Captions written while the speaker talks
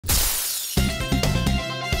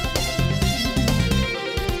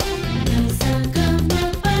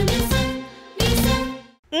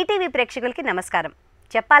ETV ప్రేక్షకులకి నమస్కారం.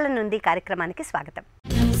 చెప్పాలని ఉంది కార్యక్రమానికి స్వాగతం.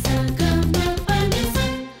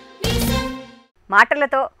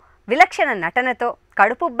 మాటలతో విలక్షణ నటనతో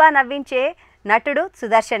కడుపుబ్బా నవ్వించే నటుడు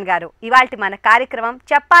సుదర్శన్ గారు ఇవాల్టి మన కార్యక్రమం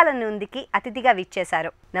చెప్పాలని ఉందికి అతిథిగా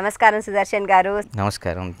విచ్చేశారు. నమస్కారం సుదర్శన్ గారు.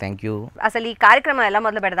 నమస్కారం, థ్యాంక్ యూ. అసలు ఈ కార్యక్రమం ఎలా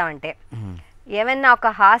మొదలు పెడదామంటే, ఏమన్నా ఒక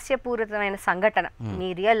హాస్యపూరితమైన సంఘటన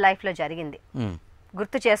మీ రియల్ లైఫ్ లో జరిగింది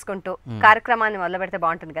గుర్తు చేసుకుంటూ కార్యక్రమాన్ని మొదలు పెడితే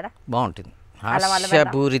బాగుంటుంది కదా? బాగుంటుంది.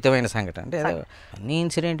 హాస్యపూరితమైన సంఘటన అంటే అన్ని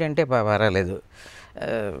ఇన్సిడెంట్ అంటే పర్వాలేదు,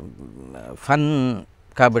 ఫన్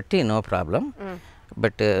కాబట్టి నో ప్రాబ్లం.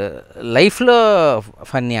 బట్ లైఫ్లో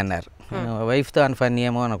ఫన్నీ అన్నారు, వైఫ్తో అని ఫన్నీ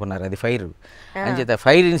ఏమో అనుకున్నారు, అది ఫైర్ అంచేత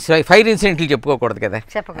ఫైర్ ఇన్సిడెంట్లు చెప్పుకోకూడదు కదా,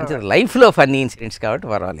 అంచేత లైఫ్లో ఫన్నీ ఇన్సిడెంట్స్ కాబట్టి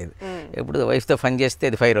పర్వాలేదు. ఎప్పుడు వైఫ్తో ఫన్ చేస్తే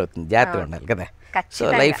అది ఫైర్ అవుతుంది, జాగ్రత్తగా ఉండాలి కదా. సో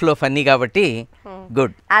లైఫ్లో ఫన్నీ కాబట్టి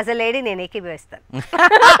గుడ్. యాజ్ అ లేడీ నేను ఏకీభవిస్తాను.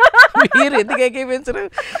 మీరు ఎందుకు ఏకీభించరు?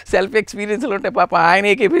 సెల్ఫ్ ఎక్స్పీరియన్స్లు ఉంటాయి, పాప ఆయన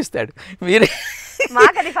ఏకీభిస్తాడు, మీరే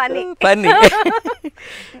ఫన్నీ.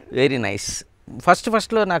 Very nice.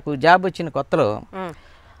 ఫస్ట్లో నాకు జాబ్ వచ్చిన కొత్తలో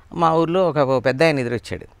మా ఊర్లో ఒక పెద్ద ఆయన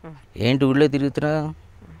ఎదురొచ్చాడు. ఏంటి ఊళ్ళో తిరుగుతున్నావు,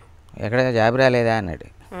 ఎక్కడ జాబ్ రాలేదా అన్నాడు.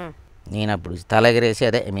 నేను అప్పుడు తల ఎగరేసి,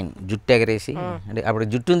 జుట్టు ఎగరేసి, అంటే అప్పుడు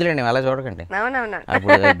జుట్టు ఉందిలేండి, అలా చూడకండి,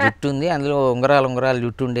 అప్పుడు జుట్టు ఉంది, అందులో ఉంగరాలు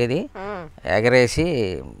జుట్టు ఉండేది, ఎగరేసి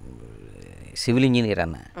సివిల్ ఇంజనీర్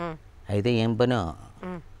అన్న. అయితే ఏం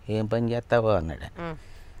పని చేస్తావో అన్నాడు.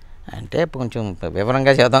 అంటే కొంచెం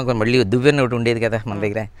వివరంగా చేద్దాం, మళ్ళీ దువ్వెన ఒకటి ఉండేది కదా మన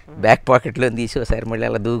దగ్గర, బ్యాక్ పాకెట్లో తీసి ఒకసారి మళ్ళీ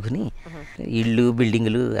అలా దూకుని ఇళ్ళు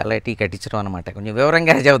బిల్డింగులు అలాంటివి కట్టించడం అనమాట. కొంచెం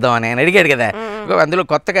వివరంగా చెబుదాం అని ఆయన అడిగాడు కదా. అందులో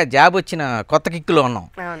కొత్తగా జాబ్ వచ్చిన కొత్త కిక్కులో ఉన్నాం.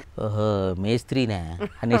 ఓహో మేస్త్రీనా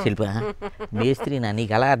అనేసి వెళ్ళిపో, మేస్త్రీనా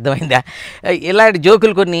నీకు అలా అర్థమైందా? ఇలాంటి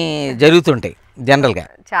జోకులు కొన్ని జరుగుతుంటాయి జనరల్గా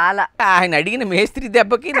చాలా. ఆయన అడిగిన మేస్త్రి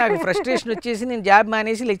దెబ్బకి నాకు ఫ్రస్ట్రేషన్ వచ్చేసి నేను జాబ్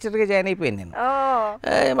మానేసి లెక్చరర్గా జాయిన్ అయిపోయాను నేను.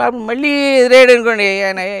 మళ్ళీ ఎదురేడు అనుకోండి,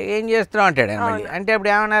 ఆయన ఏం చేస్తున్నావు అంటాడు ఆయన మళ్ళీ. అంటే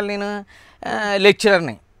అప్పుడు ఏమన్నా నేను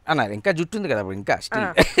లెక్చరర్ని అన్నారు, ఇంకా జుట్టు ఉంది కదా అప్పుడు, ఇంకా స్టిల్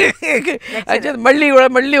అయితే మళ్ళీ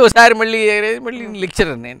ఒకసారి మళ్ళీ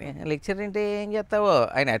లెక్చరర్. నేను లెక్చరర్ అంటే ఏం చేస్తావో,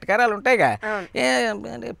 ఆయన ఎటకారాలు ఉంటాయిగా,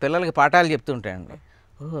 పిల్లలకి పాఠాలు చెప్తుంటాయండి.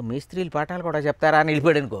 ఓహో మేస్త్రీలు పాఠాలు కూడా చెప్తారా అని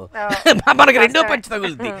వెళ్ళిపోయాడు అనుకో, మనకి రెండో పంచి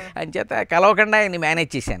తగులుతుంది. అని చేత కలవకుండా ఆయన్ని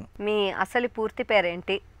మేనేజ్ చేశాను. మీ అసలు పూర్తి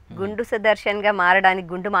పేరేంటి? గుండు సుదర్శన్ గా మారడానికి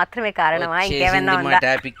గుండు మాత్రమే కారణమా, ఇంకేమైనా ఉందా?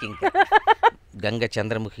 టాపిక్ ఇంకా గంగ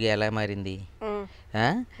చంద్రముఖిగా ఎలా మారింది,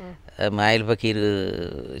 మాయిల్ ఫకీరు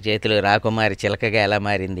చేతిలో రాకుమారి చిలకగా ఎలా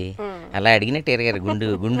మారింది, అలా అడిగినట్టు ఎరగారు.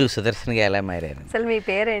 గుండు సుదర్శన్గా ఎలా మారారు. అసలు మీ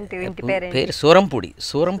పేరేంటి? పేరు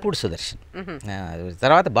సూరంపూడి సుదర్శన్.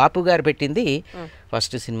 తర్వాత బాపు గారు పెట్టింది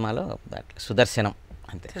ఫస్ట్ సినిమాలో సుదర్శనం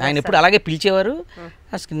అంతే. ఆయన ఇప్పుడు అలాగే పిలిచేవారు,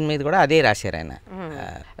 ఆ స్క్రీన్ మీద కూడా అదే రాశారు ఆయన.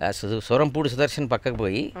 సూరంపూడి సుదర్శన్ పక్కకు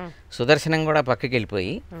పోయి సుదర్శనం కూడా పక్కకి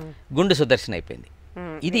వెళ్ళిపోయి గుండు సుదర్శన్ అయిపోయింది.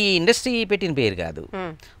 ఇది ఇండస్ట్రీ పెట్టిన పేరు కాదు,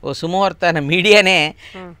 ఓ సుముహూర్త అనే మీడియానే,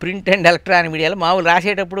 ప్రింట్ అండ్ ఎలక్ట్రానిక్ మీడియాలో మామూలు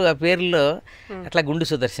రాసేటప్పుడు ఆ పేర్లో అట్లా గుండు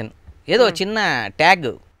సుదర్శన్ ఏదో చిన్న ట్యాగ్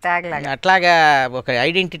అట్లాగా ఒక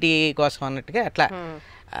ఐడెంటిటీ కోసం అన్నట్టుగా అట్లా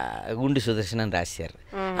గుండు సుదర్శన్ అని రాశారు.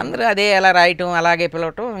 అందరూ అదే అలా రాయటం, అలాగే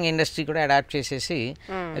పిలవటం, ఇండస్ట్రీ కూడా అడాప్ట్ చేసేసి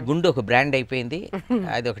గుండు ఒక బ్రాండ్ అయిపోయింది,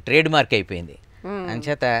 అది ఒక ట్రేడ్ మార్క్ అయిపోయింది.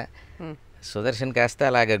 అంచేత సుదర్శన్ కాస్త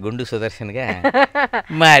అలాగా గుండు సుదర్శన్గా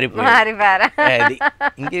మారిపోయారు. అది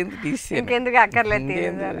ఇంకెందుకు అక్కర్లేదు,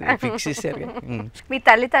 ఫిక్స్ చేశారు. మీ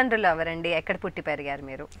తల్లిదండ్రులు ఎవరండి? ఎక్కడ పుట్టి పెరిగారు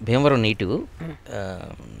మీరు? భీమవరం నీటు.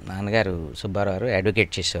 నాన్నగారు సుబ్బారావు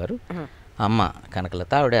అడ్వకేట్ చేసేవారు, అమ్మ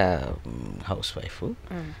కనకలత, ఆవిడ హౌస్ వైఫ్.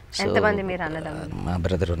 మా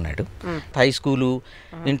బ్రదర్ ఉన్నాడు. High school,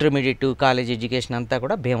 intermediate, college education అంతా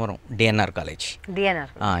కూడా భీమవరం డిఎన్ఆర్ కాలేజ్,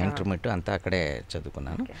 ఇంటర్మీడియట్ అంతా అక్కడే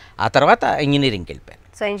చదువుకున్నాను. ఆ తర్వాత ఇంజనీరింగ్కి వెళ్ళిపోయాను.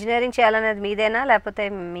 సో ఇంజనీరింగ్ చేయాలనేది మీదేనా లేకపోతే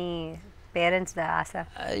మీ పేరెంట్స్ ఆశ?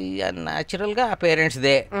 న్యాచురల్గా ఆ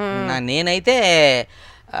పేరెంట్స్దే. నేనైతే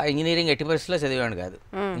ఇంజనీరింగ్ ఎట్టి పరిస్థితిలో చదివాడు కాదు.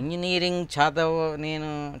 ఇంజనీరింగ్ నేను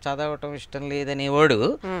చదవటం ఇష్టం లేదనేవాడు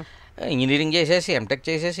ఇంజనీరింగ్ చేసేసి ఎంటెక్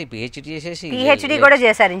చేసేసి పిహెచ్డి కూడా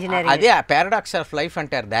చేశారు ఇంజనీరింగ్. అదే పారాడాక్స్ ఆఫ్ లైఫ్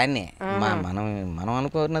అంటారు దాన్ని. మనం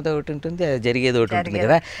అనుకున్నది ఒకటి ఉంటుంది, అది జరిగేది ఒకటి ఉంటుంది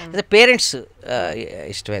కదా. అదే పేరెంట్స్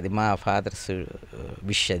ఇష్టం, అది మా ఫాదర్స్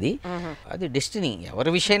విష్, అది డెస్టినీ.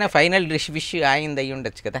 ఎవరి విష్ అయినా ఫైనల్ విష్ ఆయింది అయ్యి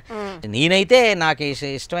ఉండొచ్చు కదా. నేనైతే నాకు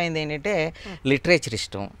ఇష్టమైంది ఏంటంటే లిటరేచర్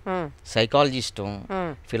ఇష్టం, సైకాలజీ ఇష్టం,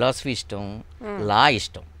 ఫిలాసఫీ ఇష్టం, లా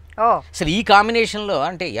ఇష్టం. అసలు ఈ కాంబినేషన్లో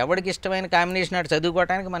అంటే ఎవరికి ఇష్టమైన కాంబినేషన్ అటు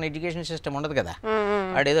చదువుకోవడానికి మన ఎడ్యుకేషన్ సిస్టమ్ ఉండదు కదా.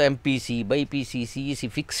 ఆడేదో MPC, BiPC, CEC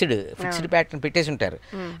fixed pattern పెట్టేసి ఉంటారు.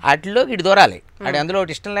 వాటిలో ఇటు దూరాలి. ఆడు అందులో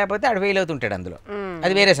ఒకటి ఇష్టం లేకపోతే ఆడు ఫెయిల్ అవుతుంటాడు అందులో,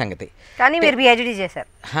 అది వేరే సంగతి. కానీ మీరు పిహెచ్డి చేశారు,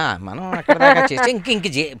 మనం అక్కడ దాకా చేస్తే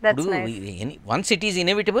ఇప్పుడు once it is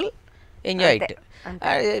inevitable, enjoy it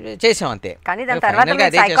చేసాం అంతే. కానీ దాని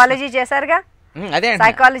తర్వాత సైకాలజీ చేశారుగా. అదే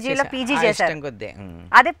సైకాలజీలో పీజీ చేశారు.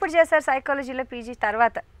 అది ఎప్పుడు చేశారు సైకాలజీలో పీజీ?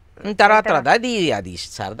 తర్వాత అది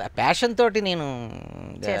సరదా ప్యాషన్ తోటి నేను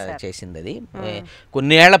చేసింది. అది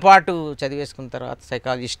కొన్నేళ్ల పాటు చదివేసుకున్న తర్వాత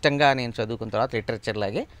సైకాలజీ ఇష్టంగా నేను చదువుకున్న తర్వాత లిటరేచర్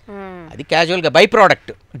లాగే అది క్యాజువల్గా బై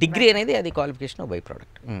ప్రోడక్ట్. డిగ్రీ అనేది అది qualification by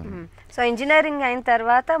product. So engineering అయిన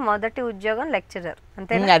తర్వాత మొదటి ఉద్యోగం లెక్చరర్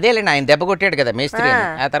అంతే? అదేలేండి, ఆయన దెబ్బ కొట్టాడు కదా మేస్త్రి,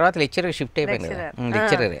 ఆ తర్వాత లెక్చరర్ షిఫ్ట్ అయిపోయింది కదా.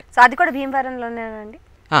 లెక్చరరే. సో అది కూడా భీమవరంలోనేనండి?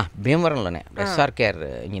 భీమవరంలోనే SRKR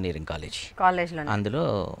ఇంజనీరింగ్ కాలేజ్లో, అందులో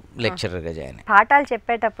లెక్చరర్గా జాయిన్. పాఠాలు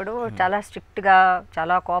చెప్పేటప్పుడు చాలా స్ట్రిక్ట్గా,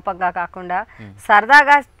 చాలా కోపంగా కాకుండా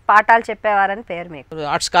సరదాగా పాఠాలు చెప్పేవారని పేరు మీకు.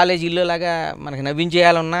 ఆర్ట్స్ కాలేజీల్లో లాగా మనకి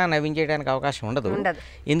నవ్వించేయాలన్నా నవ్వించేయడానికి అవకాశం ఉండదు.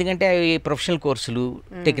 ఎందుకంటే అవి ప్రొఫెషనల్ కోర్సులు,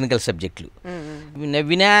 టెక్నికల్ సబ్జెక్టులు.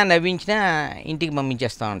 నవ్వించినా ఇంటికి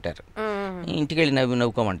పంపించేస్తూ ఉంటారు. ఇంటికి వెళ్ళి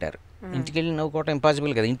నవ్వుకోమంటారు. ఇంటికి వెళ్ళి నవ్వుకోవటం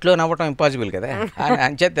ఇంపాసిబుల్ కదా, ఇంట్లో నవ్వటం ఇంపాసిబుల్ కదా.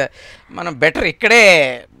 అంచేత మనం బెటర్ ఇక్కడే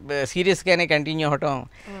సీరియస్గానే కంటిన్యూ అవ్వటం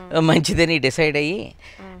మంచిదని డిసైడ్ అయ్యి,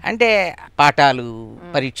 అంటే పాఠాలు,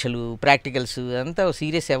 పరీక్షలు, ప్రాక్టికల్స్ అంతా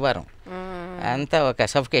సీరియస్ వ్యవహారం, అంతా ఒక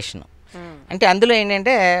సఫికేషను. అంటే అందులో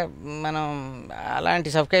ఏంటంటే మనం అలాంటి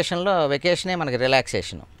సఫికేషన్లో వెకేషనే మనకి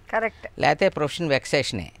రిలాక్సేషను. కరెక్ట్. లేకపోతే ప్రొఫెషన్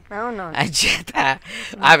వెక్సేషనే. అంచేత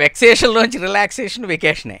ఆ వెక్సేషన్లోంచి రిలాక్సేషన్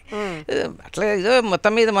వెకేషనే. అట్లా ఏదో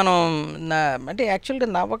మొత్తం మీద మనం అంటే యాక్చువల్గా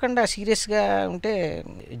నవ్వకుండా సీరియస్గా ఉంటే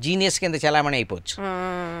జీనియస్ కింద చలామణి అయిపోవచ్చు.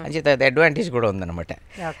 అంచేత అది అడ్వాంటేజ్ కూడా ఉందన్నమాట.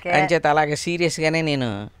 అంచేత అలాగే సీరియస్గానే నేను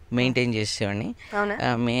మెయింటైన్ చేసేవాడిని.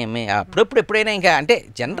 అప్పుడప్పుడు ఎప్పుడైనా ఇంకా అంటే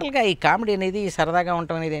జనరల్గా ఈ కామెడీ అనేది సరదాగా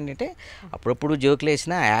ఉండటం అనేది ఏంటంటే అప్పుడప్పుడు జోకులు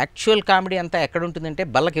వేసినా యాక్చువల్ కామెడీ అంతా ఎక్కడ ఉంటుందంటే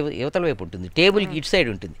బల్లకి యువతల వైపు ఉంటుంది, టేబుల్కి ఇటు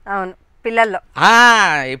సైడ్ ఉంటుంది. అవును, పిల్లల్లో.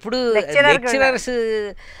 ఇప్పుడు లెక్చరర్స్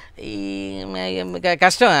ఈ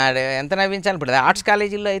కష్టం, ఎంత నవ్వించాలి. ఇప్పుడు ఆర్ట్స్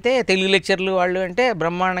కాలేజీల్లో అయితే తెలుగు లెక్చర్లు వాళ్ళు అంటే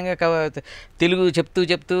బ్రహ్మాండంగా తెలుగు చెప్తూ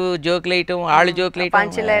జోకులు వేయటం, వాళ్ళు జోకులు వేయటం,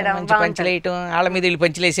 మంచి పంచులు వేయటం, వాళ్ళ మీద వీళ్ళు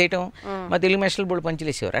పంచులు వేసేయటం. మా తెలుగు మెషలు బోళ్ళు పంచులు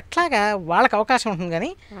వేసేవారు. అట్లాగా వాళ్ళకి అవకాశం ఉంటుంది.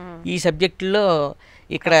 కానీ ఈ సబ్జెక్టుల్లో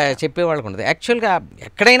ఇక్కడ చెప్పేవాళ్ళకు ఉండదు. యాక్చువల్గా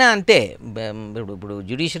ఎక్కడైనా అంతే. ఇప్పుడు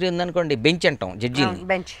జ్యుడిషియరీ ఉందనుకోండి, బెంచ్ అంటాం జడ్జిని.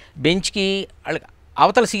 బెంచ్కి వాళ్ళకి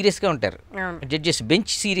అవతల సీరియస్గా ఉంటారు జడ్జెస్,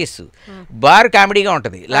 బెంచ్ సీరియస్, బార్ కామెడీగా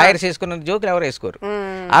ఉంటుంది. లాయర్స్ వేసుకున్న జోకులు ఎవరు వేసుకోరు.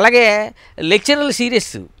 అలాగే లెక్చరర్లు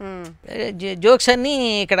సీరియస్, జోక్స్ అన్నీ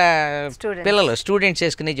ఇక్కడ పిల్లలు స్టూడెంట్స్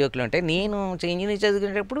వేసుకునే జోకులు ఉంటాయి. నేను ఇంజనీరింగ్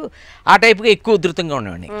చదువుకునేటప్పుడు ఆ టైప్గా ఎక్కువ ఉధృతంగా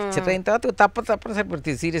ఉండేవాడిని. అయిన తర్వాత తప్పనిసరి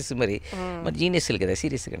పడుతుంది సీరియస్. మరి జీనియస్లు కదా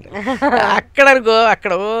సీరియస్గా ఉంటాయి.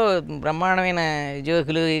 అక్కడ బ్రహ్మాండమైన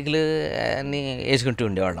జోకులు ఈకులు అన్నీ వేసుకుంటూ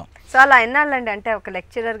ఉండేవాళ్ళం. సో అలా ఎన్నాళ్ళండి, అంటే ఒక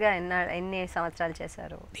లెక్చరర్గా ఎన్ని సంవత్సరాలు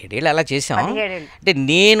చేశారు? 7 ఏళ్ళు అలా చేసాం. అంటే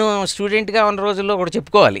నేను స్టూడెంట్గా ఉన్న రోజుల్లో కూడా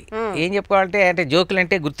చెప్పుకోవాలి. ఏం చెప్పుకోవాలంటే అంటే జోకులు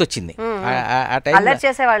అంటే గుర్తొచ్చింది. ఆ టైం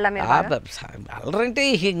అల్లరంటే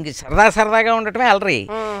సరదాగా ఉండటమే అల్లరి.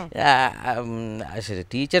 అసలు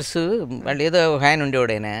టీచర్స్ వాళ్ళు ఏదో ఒక ఆయన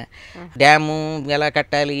ఉండేవాడు, ఆయన డ్యాము ఎలా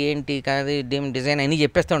కట్టాలి ఏంటి కాదు డిజైన్ అని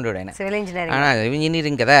చెప్పేస్తూ ఉండేవాడు. ఆయన సివిల్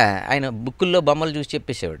ఇంజనీరింగ్ కదా, ఆయన బుక్కుల్లో బొమ్మలు చూసి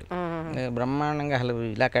చెప్పేసేవాడు బ్రహ్మాండంగా. అసలు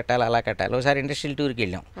ఇలా కట్టాలి అలా కట్టాలి. ఒకసారి ఇండస్ట్రియల్ టూర్కి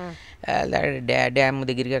వెళ్ళాం. డ్యామ్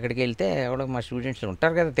దగ్గరికి అక్కడికి వెళ్తే ఎవడో మా స్టూడెంట్స్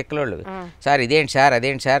ఉంటారు కదా తిక్కలోళ్ళు, సార్ ఇదేంటి సార్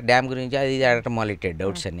అదేంటి సార్ డ్యామ్ గురించి అది అడగటం మొదలెట్టాడు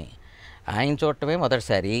డౌట్స్ అన్ని. ఆయన చూడటమే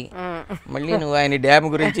మొదటిసారి. మళ్ళీ నువ్వు ఆయన డ్యామ్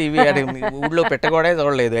గురించి ఇవి ఊళ్ళో పెట్టకూడదే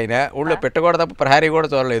చూడలేదు, ఆయన ఊళ్ళో పెట్టకూడదు తప్ప ప్రహారీ కూడా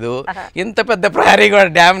చూడలేదు. ఇంత పెద్ద ప్రహారీ కూడా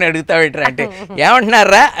డ్యామ్ని అడుగుతావేట్రా అంటే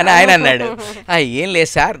ఏమంటున్నారా అని ఆయన అన్నాడు. ఏం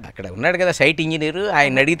లేదు సార్, అక్కడ ఉన్నాడు కదా సైట్ ఇంజనీరు,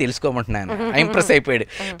 ఆయన అడిగి తెలుసుకోమంటున్నాను. ఇంప్రెస్ అయిపోయాడు.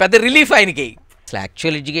 పెద్ద రిలీఫ్ ఆయనకి. అసలు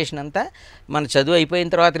యాక్చువల్ ఎడ్యుకేషన్ అంతా మన చదువు అయిపోయిన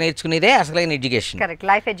తర్వాత నేర్చుకునేదే అసలైన ఎడ్యుకేషన్.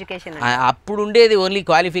 Life education. అప్పుడు ఉండేది ఓన్లీ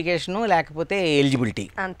క్వాలిఫికేషను లేకపోతే ఎలిజిబిలిటీ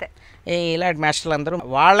అంతే. ఇలాంటి మాస్టర్లు అందరూ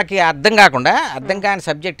వాళ్ళకి అర్థం కాని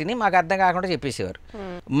సబ్జెక్టుని మాకు అర్థం కాకుండా చెప్పేసేవారు.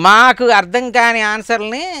 మాకు అర్థం కాని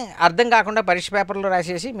ఆన్సర్ని అర్థం కాకుండా పరీక్ష పేపర్లో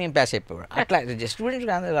రాసేసి మేము పాస్ అయిపోయాం. అట్లా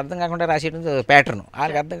స్టూడెంట్స్కి అర్థం కాకుండా రాసేయడం ప్యాటర్న్.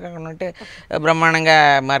 వాళ్ళకి అర్థం కాకుండా ఉంటే బ్రహ్మాండంగా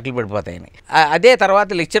మార్కులు పడిపోతాయని అదే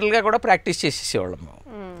తర్వాత లెక్చరర్గా కూడా ప్రాక్టీస్ చేసేసేవాళ్ళం.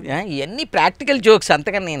 ఇవన్నీ ప్రాక్టికల్ జోక్స్,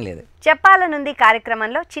 అంతకన్నా ఏం లేదు. చెప్పాలనుంది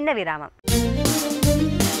కార్యక్రమంలో చిన్న విరామం.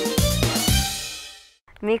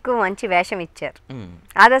 మీకు మంచి వేషం ఇచ్చారు,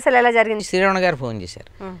 అది అసలు ఎలా జరిగింది? శ్రీరమణ గారు ఫోన్ చేశారు.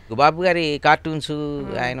 బాబు గారి కార్టూన్స్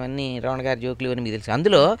ఆయన అన్ని రమణ గారి జోకులు ఇవన్నీ మీకు తెలుసు.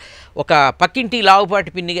 అందులో ఒక పక్కింటి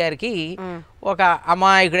లావుపాటి పిన్ని గారికి ఒక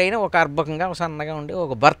అమాయకుడైన ఒక అర్భకంగా ఒక సన్నగా ఉండే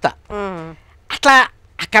ఒక భర్త, అట్లా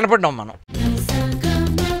కనపడ్డాం మనం.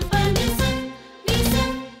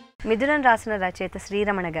 మిథునం రాసిన రచయిత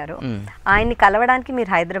శ్రీరమణ గారు, ఆయన్ని కలవడానికి మీరు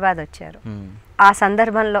హైదరాబాద్ వచ్చారు. ఆ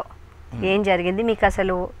సందర్భంలో ఏం జరిగింది? మీకు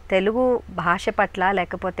అసలు తెలుగు భాష పట్ల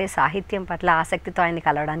లేకపోతే సాహిత్యం పట్ల ఆసక్తితో ఆయన్ని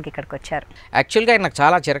కలవడానికి ఇక్కడికి వచ్చారు? యాక్చువల్గా ఆయన నాకు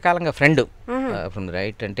చాలా చిరకాలంగా ఫ్రెండ్ ఫ్రమ్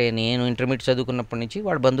రైట్. అంటే నేను ఇంటర్మీడియట్ చదువుకున్నప్పటి నుంచి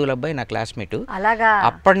వాడు బంధువుల అబ్బాయి నా క్లాస్మేట్. అలాగా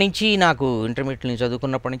అప్పటి నుంచి నాకు ఇంటర్మీడియట్ నుంచి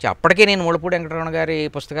చదువుకున్నప్పటి నుంచి అప్పటికే నేను ముళ్ళపూడి వెంకటరమణ గారి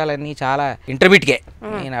పుస్తకాలన్నీ చాలా ఇంటర్మీడియట్కే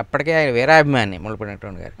నేను అప్పటికే వేరే అభిమాని ముళ్ళపూడి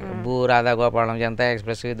వెంకటరమణ గారి. భూ రాధా గోపాలం, జనతా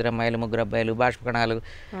ఎక్స్ప్రెస్, ఇద్దరు అమ్మాయిలు ముగ్గురు అబ్బాయిలు, బాష్పకణాలు,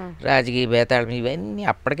 రాజకీయ బేతాళం ఇవన్నీ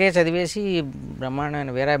అప్పటికే చదివేసి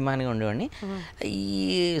బ్రహ్మాండమైన వీరాభిమానిగా ఉండేవాడిని.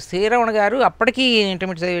 ఈ శ్రీరమణ గారు అప్పటికి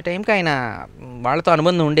ఇంటర్మీడియట్ చదివే టైంకి ఆయన వాళ్ళతో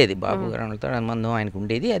అనుబంధం ఉండేది, బాబు గారితో అనుబంధం ఆయనకు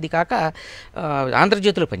ఉండేది. అది కాక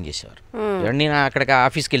ఆంధ్రజ్యోతిలో పనిచేసేవారు. నేను అక్కడికి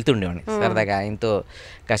ఆఫీస్కి వెళ్తూ ఉండేవాడిని సరదాగా ఆయనతో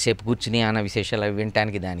కాసేపు కూర్చుని ఆయన విశేషాలు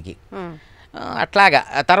వినటానికి దానికి. అట్లాగా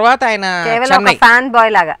తర్వాత ఆయన చెన్నై ఫ్యాన్ బాయ్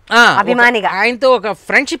లాగా అభిమానిగా ఆయనతో ఒక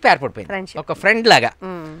ఫ్రెండ్షిప్ ఏర్పడిపోయింది, ఒక ఫ్రెండ్ లాగా.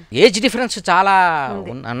 ఏజ్ డిఫరెన్స్ చాలా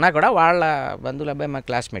అన్నా కూడా వాళ్ళ బంధువుల అబ్బాయి మా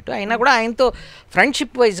క్లాస్మేట్ అయినా కూడా ఆయనతో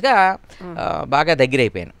ఫ్రెండ్షిప్ వైజ్గా బాగా దగ్గర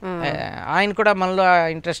అయిపోయాను. ఆయన కూడా మనలో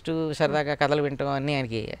ఇంట్రెస్ట్ సరదాగా కథలు వింటాం అన్నీ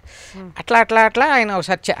ఆయనకి. అట్లా అట్లా అట్లా ఆయన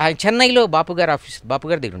ఒకసారి చెన్నైలో బాపు గారి ఆఫీస్, బాపు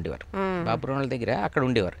గారి దగ్గర ఉండేవారు, బాపు రోణుల దగ్గర అక్కడ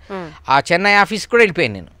ఉండేవారు. ఆ చెన్నై ఆఫీస్ కూడా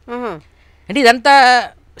వెళ్ళిపోయాను నేను. అంటే ఇదంతా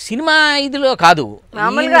సినిమా ఇదిలో కాదు,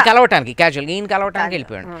 ఈయన కలవటానికి క్యాజువల్గా ఈయన కలవటానికి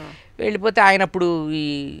వెళ్ళిపోయాడు. వెళ్ళిపోతే ఆయన అప్పుడు ఈ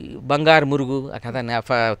బంగారు మురుగు ఆ కథ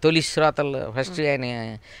తొలి శ్రోతలు ఫస్ట్ ఆయన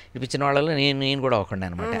ఇప్పించిన వాళ్ళలో నేను కూడా ఒకటి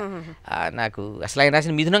అనమాట. నాకు అసలు ఆయన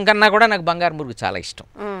రాసిన మిథునం కన్నా కూడా నాకు బంగారు మురుగు చాలా ఇష్టం.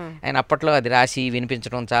 ఆయన అప్పట్లో అది రాసి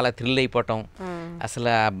వినిపించడం, చాలా థ్రిల్ అయిపోవటం,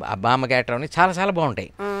 అసలు ఆ బామ్మ కేటం చాలా చాలా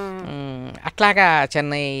బాగుంటాయి. అట్లాగా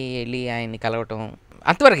చెన్నై వెళ్ళి ఆయన్ని కలవటం.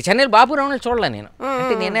 అంతవరకు చెన్నైలో బాపు రావుని చూడలే నేను.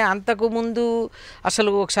 అంటే నేనే అంతకు ముందు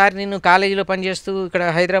అసలు ఒకసారి నేను కాలేజీలో పనిచేస్తూ ఇక్కడ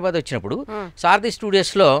హైదరాబాద్ వచ్చినప్పుడు సారథి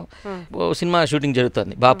స్టూడియోస్లో సినిమా షూటింగ్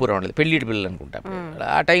జరుగుతుంది బాపు రావుని, పెళ్ళిటి పిల్లలు అనుకుంటా.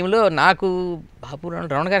 ఆ టైంలో నాకు బాపు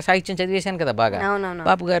రమణ గారి సాహిత్యం చదివేశాను కదా బాగా.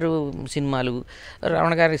 బాపు గారు సినిమాలు,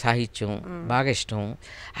 రమణ గారి సాహిత్యం బాగా ఇష్టం.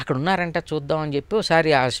 అక్కడ ఉన్నారంట చూద్దాం అని చెప్పి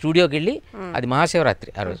ఒకసారి ఆ స్టూడియోకి వెళ్ళి, అది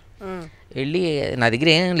మహాశివరాత్రి ఆ రోజు వెళ్ళి, నా దగ్గర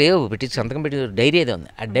ఏం లేవు, పెట్టి సంతకం పెట్టి డైరీ ఏదో ఉంది.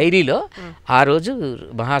 ఆ డైరీలో ఆ రోజు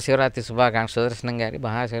మహాశివరాత్రి శుభాకాంక్ష సుదర్శనం గారి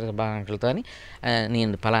మహాశివరాత్రి శుభాకాంక్షలతో అని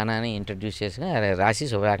నేను ఫలానా అని ఇంట్రడ్యూస్ చేసుకుని రాసి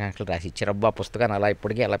శుభాకాంక్షలు రాసి ఇచ్చారు. అబ్బా పుస్తకాన్ని అలా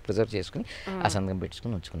ఇప్పటికీ అలా ప్రిజర్వ్ చేసుకుని ఆ సంతకం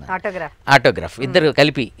పెట్టుకుని ఉంచుకున్నాను. ఆటోగ్రాఫ్ ఇద్దరు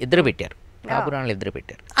కలిపి ఇద్దరు పెట్టారు, బాబురాణులు ఇద్దరు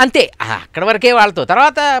పెట్టారు. అంతే, అక్కడ వరకే వాళ్ళతో.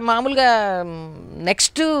 తర్వాత మామూలుగా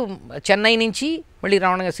నెక్స్ట్ చెన్నై నుంచి మళ్ళీ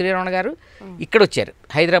శ్రీరమణ గారు ఇక్కడ వచ్చారు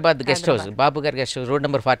హైదరాబాద్ గెస్ట్ హౌస్, బాబు గారి గెస్ట్ హౌస్ రోడ్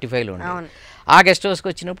నెంబర్ 45లో ఉంది. ఆ గెస్ట్ హౌస్కి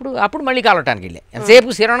వచ్చినప్పుడు అప్పుడు మళ్ళీ కలవటానికి వెళ్ళా.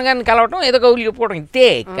 ఎంతసేపు శ్రీరమణ గారిని కలవటం, ఏదో కౌలు చెప్పుకోవడం, ఇంతే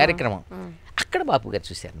కార్యక్రమం. అక్కడ బాబు గారు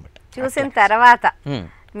చూశారనమాట. చూసిన తర్వాత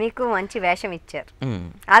మీకు మంచి వేషం ఇచ్చారు.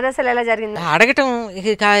 అది అసలు ఎలా జరిగింది? అడగటం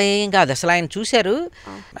ఏం కాదు, అసలు ఆయన చూశారు.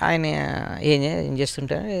 ఆయన ఏం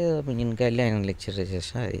చేస్తుంటారు, ఇంటికి వెళ్ళి ఆయన లెక్చర్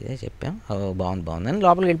చేస్తాను అదే చెప్పాం, బాగుంది అని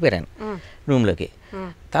లోపలికి వెళ్ళిపోయారు ఆయన రూమ్లోకి.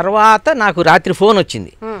 తర్వాత నాకు రాత్రి ఫోన్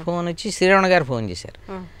వచ్చింది. ఫోన్ వచ్చి శ్రీరమణ గారు ఫోన్ చేశారు.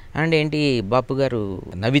 అండ్ ఏంటి బాపు గారు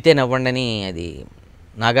నవ్వితే నవ్వండి అని అది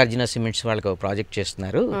నాగార్జున సిమెంట్స్ వాళ్ళకి ఒక ప్రాజెక్ట్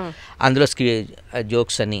చేస్తున్నారు, అందులో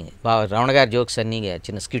జోక్స్ అన్ని రమణ గారి జోక్స్ అన్ని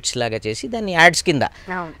చిన్న స్కిట్స్ లాగా చేసి దాన్ని యాడ్స్ కింద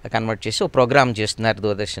కన్వర్ట్ చేసి ఒక ప్రోగ్రామ్ చేస్తున్నారు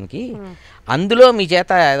దూరదర్శన్కి. అందులో మీ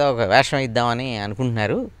చేత ఏదో ఒక వేషం ఇద్దామని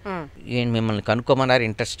అనుకుంటున్నారు, మిమ్మల్ని కనుక్కోమన్నారు,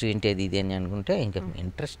 ఇంట్రెస్ట్ ఏంటి అది ఇది అని అనుకుంటే, ఇంకా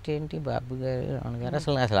ఇంట్రెస్ట్ ఏంటి బాబు గారు రమణ గారు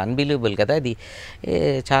అసలు అన్బిలీవబుల్ కదా అది.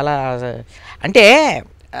 చాలా అంటే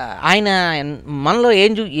ఆయన మనలో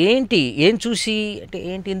ఏం చూసి అంటే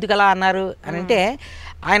ఏంటి ఎందుకు అలా అన్నారు అని అంటే,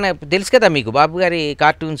 ఆయన తెలుసు కదా మీకు బాబు గారి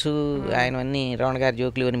కార్టూన్స్, ఆయన అన్నీ రమణ గారి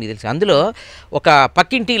జోకులు అని మీకు తెలుసు. అందులో ఒక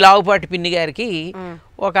పక్కింటి లావుపాటి పిన్ని గారికి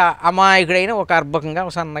ఒక అమాయకుడైన ఒక అర్భకంగా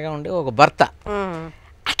ఒక సన్నగా ఉండే ఒక భర్త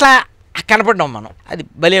అట్లా కనపడ్డాం మనం. అది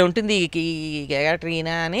భలే ఉంటుంది క్యారెక్టర్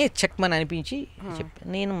ఈయన అని చెక్మని అనిపించి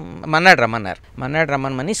నేను మన్నాడు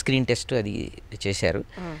రమ్మని స్క్రీన్ టెస్ట్ అది చేశారు.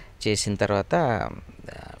 చేసిన తర్వాత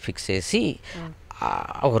ఫిక్స్ చేసి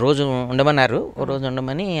ఒక రోజు ఉండమన్నారు. ఒక రోజు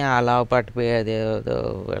ఉండమని ఆ లావుపాటి అదేదో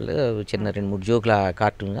వాళ్ళు చిన్న 2-3 జోకులు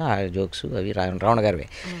కార్టూన్ ఆ జోక్స్ అవి రమణ గారివే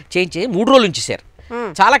చేయించి 3 రోజులు ఉంచేశారు.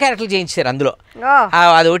 చాలా క్యారెక్టర్లు చేయించారు అందులో,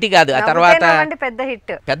 అది ఒకటి కాదు. ఆ తర్వాత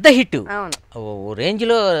పెద్ద హిట్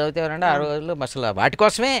రేంజ్లో అవుతారండి ఆ రోజుల్లో. అసలు వాటి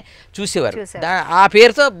కోసమే చూసేవారు. ఆ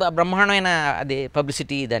పేరుతో బ్రహ్మాండమైన అది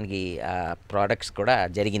పబ్లిసిటీ దానికి ప్రోడక్ట్స్ కూడా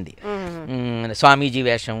జరిగింది. స్వామీజీ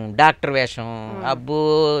వేషం, డాక్టర్ వేషం, అబ్బో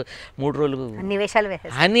 3 రోజులు అన్ని వేయించారు.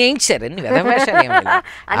 అన్ని వేషాలు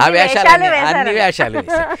ఆ వేషాలు అన్ని వేషాలు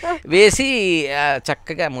వేసి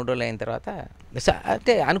చక్కగా 3 రోజులు అయిన తర్వాత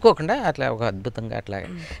అంటే అనుకోకుండా అట్లా ఒక అద్భుతంగా అట్లా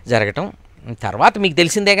జరగటం. తర్వాత మీకు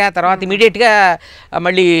తెలిసిందేగా, తర్వాత ఇమీడియట్గా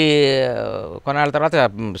మళ్ళీ కొన్నాళ్ళ తర్వాత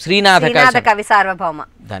శ్రీనాథ కవి సార్వభౌమ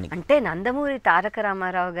దానికి. అంటే నందమూరి తారక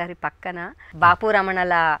రామారావు గారి పక్కన బాపు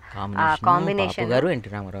రమణల కాంబినేషన్ గారు ఎన్టీ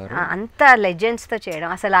రామారావు అంత లెజెండ్స్ తో చేయడం,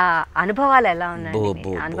 అసలు ఆ అనుభవాలు ఎలా ఉన్నాయి?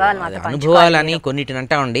 అనుభవాలని కొన్నిటిని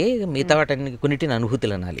అంటామండి, మిగతా వాటిని కొన్నిటిని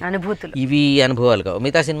అనుభూతులు అనాలి. అనుభూతులు ఇవి అనుభవాలు కావు.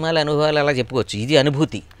 మిగతా సినిమాల అనుభవాలు అలా చెప్పుకోవచ్చు, ఇది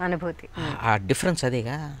అనుభూతి. ఆ డిఫరెన్స్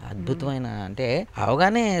అదేగా అద్భుతమైన. అంటే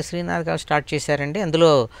అవగానే శ్రీనాథ్ గారు స్టార్ట్ చేశారండి.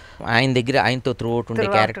 అందులో ఆయన దగ్గర ఆయనతో త్రూ అవుట్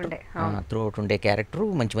ఉండే క్యారెక్టర్,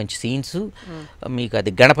 మంచి మంచి సీన్స్. మీకు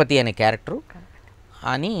అది గణపతి అనే క్యారెక్టరు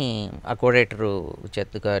అని ఆ కోడేటర్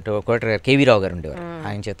కోడేటర్ కేవీ రావు గారు ఉండేవారు.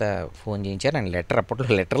 ఆయన చేత ఫోన్ చేయించారు. ఆయన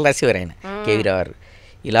అప్పట్లో లెటర్ రాసేవారు ఆయన, కేవీ రావు గారు.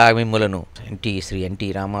 ఇలా మిమ్మలను శ్రీ ఎన్టీ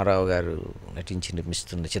రామారావు గారు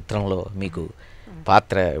నిర్మిస్తున్న చిత్రంలో మీకు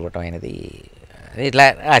పాత్ర ఇవ్వటం అయినది ఇట్లా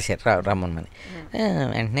రాశారు రమ్మని.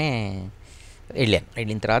 వెంటనే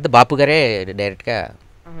వెళ్ళిన తర్వాత బాపు గారే డైరెక్ట్గా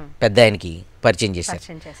పెద్ద ఆయనకి పరిచయం చేశారు.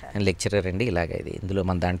 లెక్చరర్ అండి, ఇలాగ ఇది ఇందులో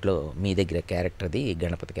మన దాంట్లో మీ దగ్గర క్యారెక్టర్ అది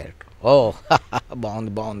గణపతి క్యారెక్టర్. ఓ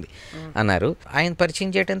బాగుంది అన్నారు. ఆయన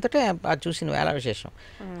పరిచయం చేయడంతో అది చూసిన వేళ విశేషం.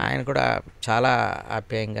 ఆయన కూడా చాలా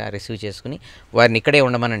ఆప్యాయంగా రిసీవ్ చేసుకుని వారిని ఇక్కడే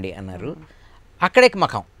ఉండమనండి అన్నారు. అక్కడే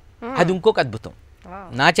మఖం, అది ఇంకొక అద్భుతం.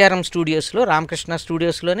 నాచారం స్టూడియోస్లో, రామకృష్ణ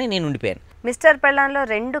స్టూడియోస్లోనే నేను ఉండిపోయాను. మిస్టర్ పెళ్ళాన్లో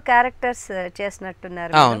 2 క్యారెక్టర్స్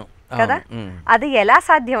చేసినట్టున్నారు. అవును కదా, అది ఎలా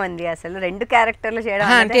సాధ్యం అండి అసలు 2 క్యారెక్టర్లు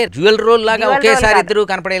చేయడం? అంటే డ్యూయల్ రోల్ లాగా ఒకేసారి ఇద్దరు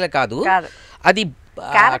కనపడేలా కాదు. అది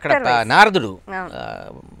అక్కడ నారదుడు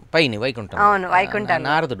పైన వైకుంఠం,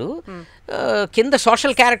 నారదుడు కింద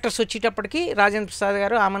సోషల్ క్యారెక్టర్స్ వచ్చేటప్పటికి రాజేంద్ర ప్రసాద్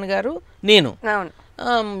గారు, ఆమన్ గారు, నేను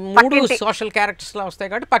 3 సోషల్ క్యారెక్టర్స్ లా వస్తాయి.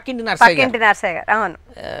 కాబట్టి పక్కింటి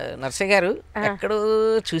నర్సయ్య గారు ఎక్కడో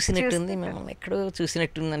చూసినట్టుంది, మిమ్మల్ని ఎక్కడో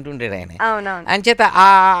చూసినట్టుంది అంటుండేది ఆయన. అంచేత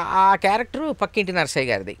ఆ క్యారెక్టర్ పక్కింటి నర్సయ్య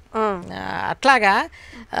గారిది. అట్లాగా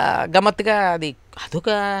గమ్మత్తుగా అదొక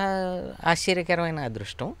ఆశ్చర్యకరమైన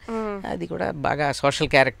అదృష్టం. అది కూడా బాగా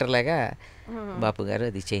సోషల్ క్యారెక్టర్ లాగా బాపు గారు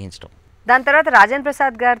అది చేయించడం. దాని తర్వాత రాజేంద్ర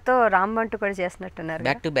ప్రసాద్ గారితో రాంబంటు కూడా చేసినట్టున్నారు.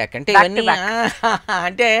 బ్యాక్ టు బ్యాక్ అంటే ఇవన్నీ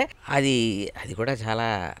అంటే అది కూడా చాలా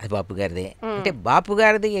బాపు గారిదే. అంటే బాపు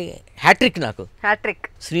గారిది హ్యాట్రిక్. నాకు హ్యాట్రిక్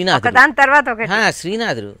శ్రీనాథ్, దాని తర్వాత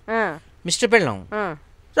శ్రీనాథుడు, మిస్టర్ పెళ్ళం,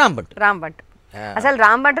 రాంబంటు. అసలు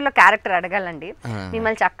రాంబంటులో క్యారెక్టర్ అడగాలండి,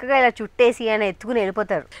 మిమ్మల్ని చక్కగా ఇలా చుట్టేసి ఆయన ఎత్తుకుని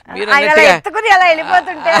వెళ్ళిపోతారు. ఎత్తుకుని అలా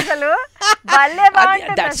వెళ్ళిపోతుంటే అసలు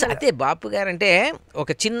అదే బాపు గారు అంటే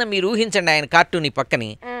ఒక చిన్న, మీరు ఊహించండి ఆయన కార్టూన్ ఈ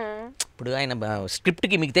పక్కని. ఇప్పుడు ఆయన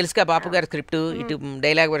స్క్రిప్ట్కి మీకు తెలుసుగా బాపు గారి స్క్రిప్ట్, ఇటు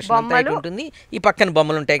డైలాగ్ వర్షన్ అంతా ఇటు ఉంటుంది, ఈ పక్కన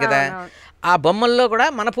బొమ్మలు ఉంటాయి కదా. ఆ బొమ్మల్లో కూడా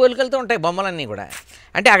మన పోలికలతో ఉంటాయి బొమ్మలన్నీ కూడా.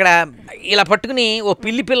 అంటే అక్కడ ఇలా పట్టుకుని ఓ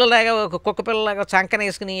పిల్లి పిల్లలాగా, ఒక కుక్క పిల్లలాగా చంకన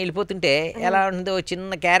వేసుకుని వెళ్ళిపోతుంటే ఎలా ఉంటుందో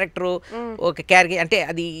చిన్న క్యారెక్టరు, ఒక క్యారెక్టర్. అంటే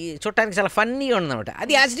అది చూడటానికి చాలా ఫన్నీగా ఉందన్నమాట.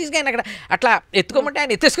 అది యాజిటీస్గా ఆయన అక్కడ అట్లా ఎత్తుకోమంటే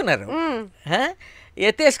ఆయన ఎత్తేసుకున్నారు.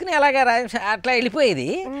 ఎత్తేసుకుని అలాగా అట్లా వెళ్ళిపోయేది.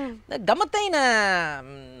 గమ్మత్తైన,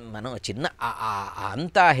 మనం చిన్న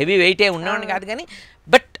అంత హెవీ వెయిటే ఉన్నవాడిని కాదు కానీ,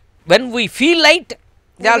 but when we feel light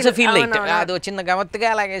they also feel light. అది చిన్న గమ్మత్తుగా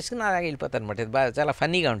అలాగే వేసుకుని అలాగే వెళ్ళిపోతారు అనమాట. ఇది బాగా చాలా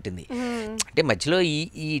ఫన్నీగా ఉంటుంది. అంటే మధ్యలో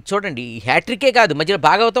ఈ చూడండి, ఈ హ్యాట్రికే కాదు, మధ్యలో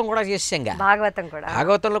భాగవతం కూడా చేసాంగా.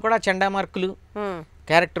 భాగవతంలో కూడా చండామార్కులు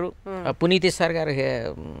క్యారెక్టరు, పునీత్ సార్ గారు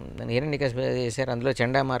హిరణ్యకశిపు చేశారు. అందులో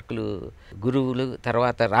చండామార్కులు గురువులు,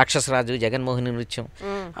 తర్వాత రాక్షసరాజు, జగన్మోహిని నృత్యం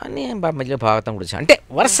అన్నీ మధ్యలో భాగవతం కూడా. అంటే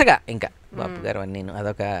వరుసగా ఇంకా బాపు గారు అన్నీ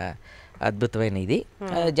అదొక అద్భుతమైన ఇది.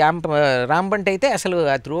 రాంబంట్ అయితే అసలు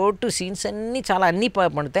త్రూఅవుట్ సీన్స్ అన్ని చాలా అన్ని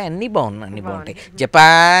పండుతాయి, అన్ని బాగుంటాయి.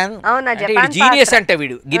 జపాన్ జీనియస్ అంటే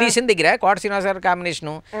వీడు గిరీశన్ దగ్గర కోట శ్రీనివాస గారి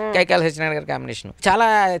కాంబినేషను, కైకాల సత్యనారాయణ గారి కాంబినేషను. చాలా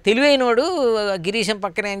తెలివైనోడు గిరీశం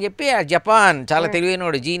పక్కనే అని చెప్పి జపాన్ చాలా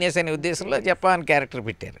తెలివైనోడు, జీనియస్ అనే ఉద్దేశంలో జపాన్ క్యారెక్టర్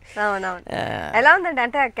పెట్టారు. ఎలా ఉందండి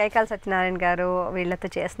అంటే కైకాల సత్యనారాయణ గారు వీళ్ళతో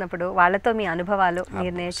చేసినప్పుడు వాళ్ళతో మీ అనుభవాలు,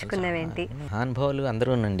 మీరు నేర్చుకున్నవేంటి? అనుభవాలు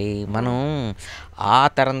అందరూనండి. మనం ఆ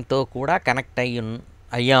తరంతో కూడా కనెక్ట్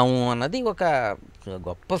అయ్యాము అన్నది ఒక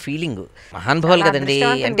గొప్ప ఫీలింగ్. మహానుభావులు కదండి.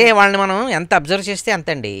 అంటే వాళ్ళని మనం ఎంత అబ్జర్వ్ చేస్తే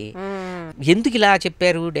అంతండి. ఎందుకు ఇలా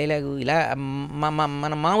చెప్పారు డైలాగు, ఇలా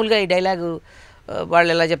మనం మామూలుగా ఈ డైలాగు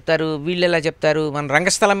వాళ్ళు ఎలా చెప్తారు, వీళ్ళు ఎలా చెప్తారు, మన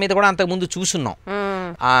రంగస్థలం మీద కూడా అంతకుముందు చూసున్నాం.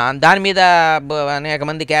 దాని మీద అనేక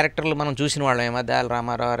మంది క్యారెక్టర్లు మనం చూసిన వాళ్ళం. ఏమద్దాల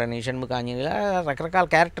రామారావు అని, షణ్ముఖ ఆంజనేయులు, ఇలా రకరకాల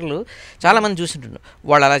క్యారెక్టర్లు చాలామంది చూసింటున్నాం.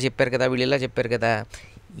 వాళ్ళు అలా చెప్పారు కదా, వీళ్ళు ఇలా చెప్పారు కదా,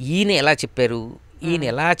 ఈయన ఎలా చెప్పారు, ఈయన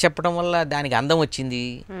ఎలా చెప్పడం వల్ల దానికి అందం వచ్చింది,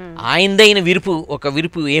 ఆయనదైన ఒక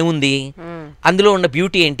విరుపు ఏముంది, అందులో ఉన్న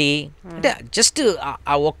బ్యూటీ ఏంటి అంటే జస్ట్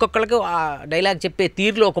ఆ ఒక్కొక్కరికి ఆ డైలాగ్ చెప్పే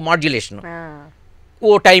తీరులో ఒక మాడ్యులేషన్,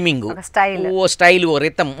 ఓ టైమింగ్, ఓ స్టైల్, ఓ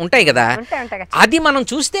రితం ఉంటాయి కదా. అది మనం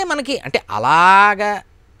చూస్తే మనకి అంటే అలాగా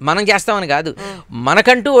మనం చేస్తామని కాదు,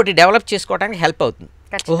 మనకంటూ ఒకటి డెవలప్ చేసుకోవడానికి హెల్ప్ అవుతుంది.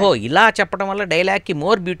 ఓహో ఇలా చెప్పడం వల్ల డైలాగ్కి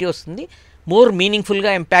మోర్ బ్యూటీ వస్తుంది, మోర్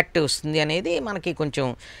మీనింగ్ఫుల్గా ఇంపాక్ట్ వస్తుంది అనేది మనకి కొంచెం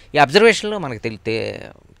ఈ అబ్జర్వేషన్లో మనకు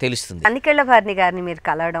తెలుస్తుంది. తనికెళ్ళ భరణి గారిని మీరు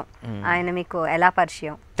కలవడం, ఆయన మీకు ఎలా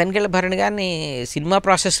పరిచయం? తనికెళ్ళ భరణి గారిని సినిమా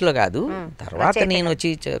ప్రాసెస్లో కాదు, తర్వాత నేను వచ్చి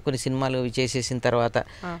కొన్ని సినిమాలు చేసేసిన తర్వాత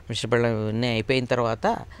మిస్టర్ పెళ్ళ అయిపోయిన తర్వాత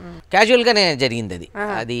క్యాజువల్గానే జరిగింది అది.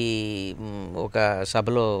 అది ఒక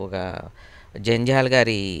సభలో ఒక జంజాల్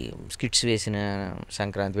గారి స్కిట్స్ వేసిన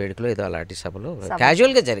సంక్రాంతి వేడుకలో ఏదో అలాంటి సభలో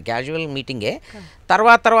క్యాజువల్గా క్యాజువల్ మీటింగే.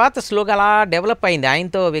 తర్వాత స్లోగా అలా డెవలప్ అయింది.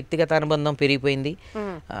 ఆయనతో వ్యక్తిగత అనుబంధం పెరిగిపోయింది.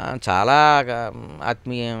 చాలా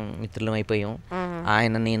ఆత్మీయ మిత్రులం అయిపోయాం.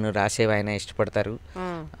 నేను రాసేవి ఆయన ఇష్టపడతారు.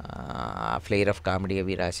 ఫ్లేయర్ ఆఫ్ కామెడీ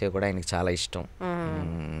అవి రాసేవి కూడా ఆయనకి చాలా ఇష్టం.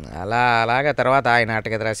 అలాగా తర్వాత ఆయన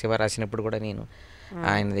నాటకథ రాసినప్పుడు కూడా నేను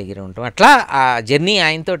ఆయన దగ్గర ఉంటాం. అట్లా ఆ జర్నీ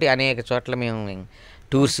ఆయనతోటి అనేక చోట్ల మేము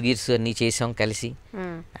టూర్స్ గీర్స్ అన్నీ చేసాం కలిసి.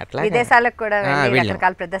 అట్లా విదేశాలకు కూడా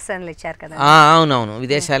రకరకాల ప్రదర్శనలు ఇచ్చారు కదా. అవునవును,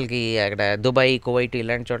 విదేశాలకి అక్కడ దుబాయ్, కువైట్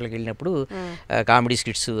ఇలాంటి చోట్లకి వెళ్ళినప్పుడు కామెడీ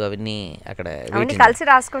స్కిట్స్ అవన్నీ అక్కడ కలిసి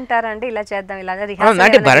రాసుకుంటారండి. ఇలా చేద్దాం, ఇలా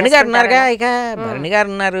అంటే భరణి గారు ఉన్నారుగా, ఇక భరణి గారు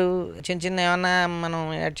ఉన్నారు. చిన్న ఏమన్నా మనం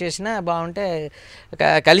యాడ్ చేసినా బాగుంటే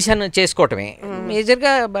కలిసి చేసుకోవటమే.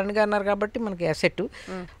 మేజర్గా భరణి గారు ఉన్నారు కాబట్టి మనకి అసెట్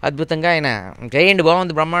అద్భుతంగా ఆయన చేయండి,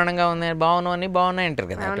 బాగుంది, బ్రహ్మాండంగా ఉంది, బాగున్నాయి అంటారు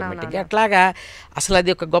కదా ఆటోమేటిక్గా. అట్లాగా అసలు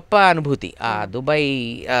అది ఒక గొప్ప అనుభూతి. ఆ దుబాయ్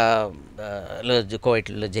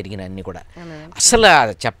కువైట్లో జరిగిన అన్నీ కూడా అసలు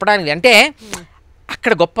చెప్పడానికి అంటే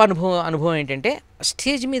అక్కడ గొప్ప అనుభవం ఏంటంటే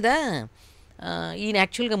స్టేజ్ మీద ఈయన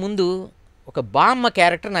యాక్చువల్గా ముందు ఒక బామ్మ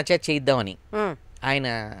క్యారెక్టర్ నా చేత చేయిద్దామని ఆయన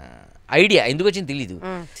ఐడియా ఎందుకు వచ్చింది తెలీదు.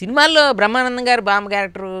 సినిమాల్లో బ్రహ్మానందం గారు బామ్మ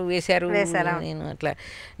క్యారెక్టర్ వేశారు.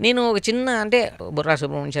 నేను ఒక చిన్న అంటే బుర్రా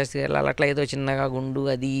సుబ్రహ్మణ్య శాస్త్రి గారు అట్లా ఏదో చిన్నగా గుండు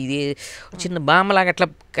అది ఇది చిన్న బామ్మలాగా అట్లా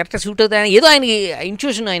కరెక్ట్గా సూట్ అవుతాయని ఏదో ఆయనకి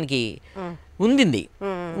ఇంట్యూషన్ ఆయనకి ఉండి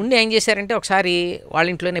ఏం చేశారంటే ఒకసారి వాళ్ళ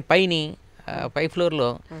ఇంట్లోనే పై ఫ్లోర్లో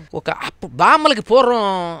ఒక బామ్మలకి పూర్వం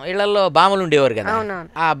ఇళ్లలో బామ్మలు ఉండేవారు కదా.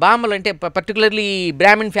 ఆ బామ్మలు అంటే పర్టికులర్లీ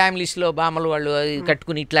బ్రాహ్మణ్ ఫ్యామిలీస్లో బామ్మలు వాళ్ళు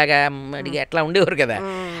కట్టుకుని ఇట్లాగా అడిగి అట్లా ఉండేవారు కదా.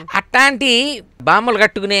 అట్లాంటి బామ్మలు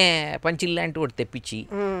కట్టుకునే పంచిల్ లాంటి ఒకటి తెప్పించి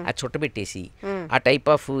అది చుట్టబెట్టేసి ఆ టైప్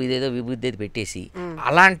ఆఫ్ ఇదేదో విభూతి పెట్టేసి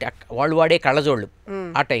అలాంటి వాళ్ళు వాడే కళ్ళజోళ్ళు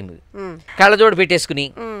ఆ టైం కళ్ళజోడు పెట్టేసుకుని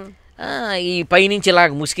ఈ పైనుంచి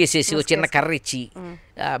ఇలాగ ముసుకేసేసి ఒక చిన్న కర్ర ఇచ్చి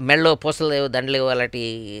మెళ్ళో పూసలు దండలు అలాంటి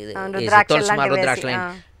తులసిమాల రుద్రాక్షలు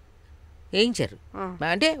వేయించారు.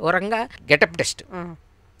 అంటే ఓ రకంగా గెటప్ టెస్ట్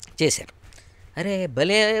చేశారు. అరే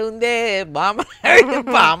భలే ఉందే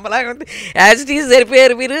బామ్మలాగా ఉంది, యాజ్ ఇట్ ఈజ్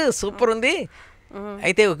సరిపోయారు మీరు, సూపర్ ఉంది.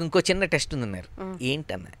 అయితే ఇంకో చిన్న టెస్ట్ ఉందన్నారు.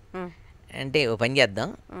 ఏంటన్నా అంటే ఓ పని చేద్దాం,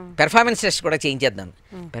 పెర్ఫార్మెన్స్ టెస్ట్ కూడా చేయించేద్దాం.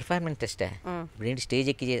 పెర్ఫార్మెన్స్ టెస్టా? ఇప్పుడేంటి స్టేజ్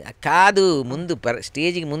ఎక్కి కాదు, ముందు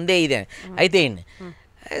స్టేజ్కి ముందే ఇదే అయితే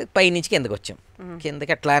పైనుంచి కిందకి వచ్చాం.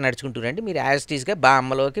 కిందకి అట్లా నడుచుకుంటున్నారంటే మీరు యాజ్ ఇట్ ఈజ్గా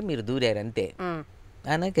బామ్మలోకి మీరు దూరారు అంతే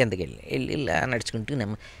అని కిందకి వెళ్ళి ఇలా నడుచుకుంటూ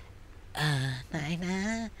నాయనా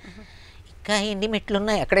ఇంకా ఎన్ని మెట్లు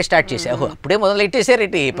ఉన్నాయి అక్కడే స్టార్ట్ చేశావు. అప్పుడే మొదలెట్టేశారు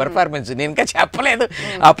ఏంటి పర్ఫార్మెన్స్, నేను ఇంకా చెప్పలేదు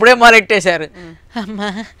అప్పుడే మొదలెట్టేశారు. అమ్మా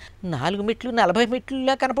 4 మెట్లు 40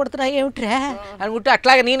 మెట్లులా కనపడుతున్నాయి ఏమిట్రా అనుకుంటూ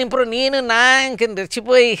అట్లాగే నేను నా కింద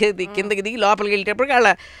రెచ్చిపోయి కిందకి దిగి లోపలికి వెళ్ళేటప్పటికి వాళ్ళ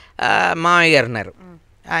మామయ్య గారు ఉన్నారు.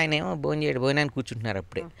 ఆయనేమో భోజనానికి కూర్చుంటున్నారు.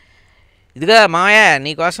 అప్పుడే ఇదిగా మామయ్య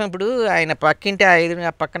నీకోసం ఇప్పుడు ఆయన పక్కింటి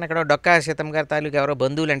ఆ పక్కన ఎక్కడో డొక్కా సీతమ్మ గారి తాలూకు ఎవరో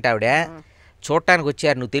బంధువులు అంటే ఆవిడ చూడటానికి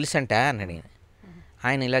వచ్చారు, నువ్వు తెలుసంట అన్నాడు.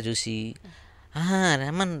 ఆయన ఇలా చూసి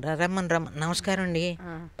రమ్మన్ నమస్కారం అండి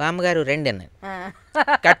బామ్మగారు రండి అన్నాడు.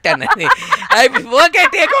 కట్ అన్నది. Okay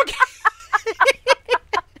take okay.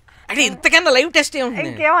 అంటే ఇంతకన్నా లైవ్ టెస్ట్ ఏముంది,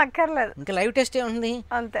 ఇంకా లైవ్ టెస్ట్ ఏముంది,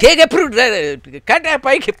 టేక్ అప్రూవ్డ్ కట్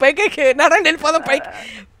పైకి నడండి వెళ్ళిపోదాం.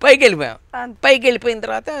 పైకి వెళ్ళిపోయాం. పైకి వెళ్ళిపోయిన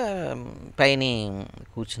తర్వాత పైన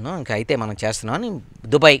కూర్చున్నాం. ఇంకా అయితే మనం చేస్తున్నాం అని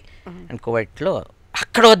దుబాయ్ అండ్ కువైట్లో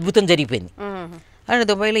అక్కడ అద్భుతం జరిగిపోయింది. అండ్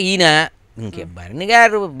దుబాయ్లో ఈయన ఇంకే భరణి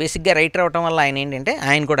గారు బేసిక్గా రైటర్ అవటం వల్ల ఆయన ఏంటంటే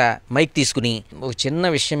ఆయన కూడా మైక్ తీసుకుని ఒక చిన్న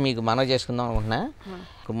విషయం మీకు మనవి చేసుకుందాం అనుకుంటున్నా.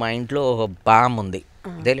 మా ఇంట్లో ఒక బామ్మ ఉంది,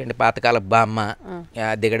 అదేలేండి పాతకాల బామ్మ,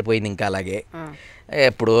 దిగడిపోయింది ఇంకా అలాగే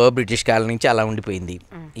ఎప్పుడో బ్రిటిష్ కాలం నుంచి అలా ఉండిపోయింది.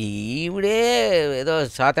 ఈవిడే ఏదో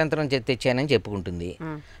స్వాతంత్రం తెచ్చానని చెప్పుకుంటుంది.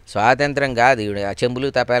 స్వాతంత్రం కాదు, ఈవిడ ఆ చెంబులు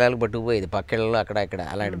తపాలాలు పట్టుకుపోయేది పక్కళ్ళలో అక్కడ ఇక్కడ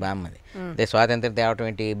అలాంటి బామ్మది. అదే స్వాతంత్రం తేవటం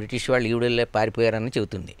ఏంటి, బ్రిటిష్ వాళ్ళు ఈవిడలే పారిపోయారని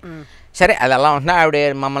చెబుతుంది. సరే అది అలా ఉంటున్నా ఆవిడ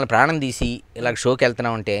మమ్మల్ని ప్రాణం తీసి ఇలాగ షోకి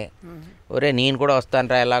వెళ్తున్నామంటే ఒరే నేను కూడా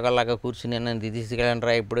వస్తానురా ఎలాగలాగా కూర్చుని నన్ను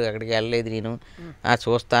తీసుకెళ్ళను ఇప్పుడు అక్కడికి వెళ్ళలేదు నేను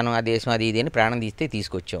చూస్తాను ఆ దేశం అది ఇది అని ప్రాణం తీస్తే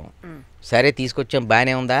తీసుకొచ్చాం. సరే తీసుకొచ్చాం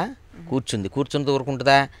బాగానే ఉందా, కూర్చుని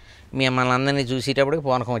ఊరుకుంటుందా, మిమ్మల్ని అందరినీ చూసేటప్పటికి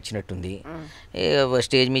పూనకం వచ్చినట్టుంది.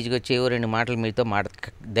 స్టేజ్ మీదకి వచ్చి 2 మాటలు మీతో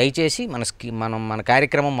దయచేసి మన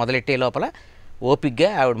కార్యక్రమం మొదలెట్టే లోపల ఓపిక్గా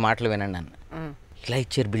ఆవిడ మాటలు వినండి అన్న. ఇలా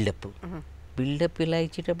ఇచ్చారు బిల్డప్. బిల్డప్ ఇలా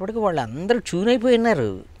ఇచ్చేటప్పటికి వాళ్ళు అందరూ ట్యూన్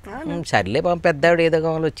అయిపోయినారు. సర్లే పాపం పెద్దావిడ ఏదో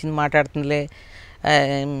కావాలి వచ్చింది మాట్లాడుతుందిలే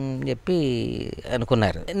చెప్పి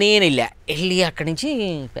అనుకున్నారు. నేను వెళ్ళి అక్కడి నుంచి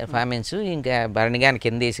పెర్ఫార్మెన్స్ ఇంకా భరణిగాని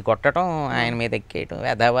కింద వేసి కొట్టడం, ఆయన మీద ఎక్కేయటం,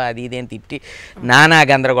 వెధవా అది ఇదేం తిట్టి నానా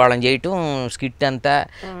గందరగోళం చేయటం, స్కిట్ అంతా.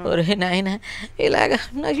 ఒరే నాయన ఇలాగా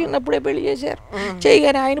నా చిన్నప్పుడే పెళ్లి చేశారు,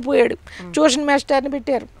 చేయగానే ఆయన పోయాడు, ట్యూషన్ మాస్టర్ని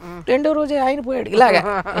పెట్టారు, రెండో రోజే ఆయన పోయాడు, ఇలాగా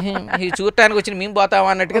చూడటానికి వచ్చిన మేము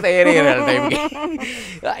పోతామా అన్నట్టుగా తయారయ్యారు టైంకి.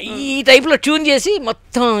 ఈ టైప్లో ట్యూన్ చేసి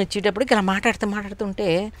మొత్తం ఇచ్చేటప్పటికి ఇలా మాట్లాడుతుంటే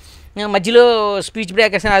మధ్యలో స్పీచ్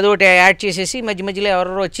బ్రేకర్స్ అదొకటి యాడ్ చేసేసి మధ్యలో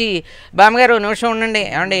ఎవరెవరో వచ్చి బామ్మగారు నిమిషం ఉండండి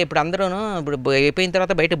ఏమండి, ఇప్పుడు అందరూను ఇప్పుడు అయిపోయిన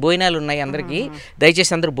తర్వాత బయట భోజనాలు ఉన్నాయి అందరికీ,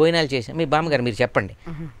 దయచేసి అందరూ భోజనాలు చేసి మీ బామ్మగారు మీరు చెప్పండి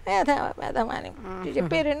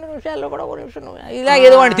చెప్పే 2 నిమిషాల్లో కూడా 1 నిమిషం ఇలా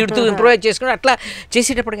ఏదో వాడిని తిడుతూ ఇంప్రూవైజ్ చేసుకుని అట్లా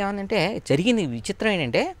చేసేటప్పటికి ఏమందంటే జరిగింది విచిత్రం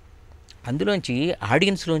ఏంటంటే అందులోంచి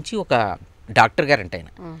ఆడియన్స్లోంచి ఒక డాక్టర్ గారు అంటే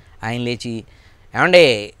ఆయన లేచి ఏమండే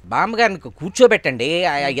బామ్మగారిని కూర్చోబెట్టండి,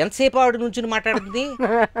 ఎంతసేపు ఆవిడ నుంచి మాట్లాడుతుంది,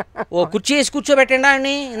 ఓ కుర్చీ వేసి కూర్చోబెట్టండి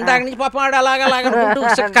అని ఇందాక నుంచి పాప ఆడు అలాగనుకుంటూ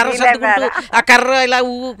కర్ర సర్దుకుంటూ ఆ కర్ర ఇలా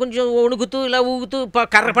కొంచెం వణుకుతూ ఇలా ఊగుతూ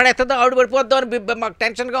కర్ర పడేస్తుందో ఆవిడ పడిపోద్దాం అని మాకు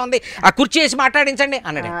టెన్షన్గా ఉంది, ఆ కుర్చీ వేసి మాట్లాడించండి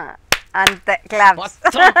అన్నాడు. అంతే క్లాప్స్.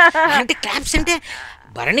 అంటే క్లాప్స్ అంటే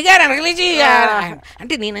భరణి గారు అనగలేచి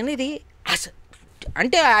అంటే నేను అనేది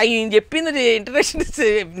అంటే ఆయన చెప్పింది ఇంటర్నేషనల్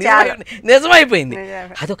నిజమైపోయింది.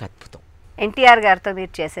 అదొక అద్భుతం. ఎన్టీఆర్ గారితో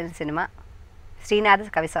మీరు చేసిన సినిమా శ్రీనాథ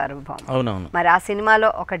కవి సార్వభౌమం. అవునవును. మరి ఆ సినిమాలో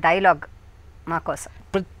ఒక డైలాగ్ మా కోసం.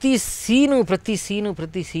 ప్రతి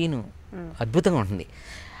సీను అద్భుతంగా ఉంటుంది.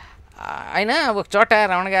 ఆయన ఒక చోట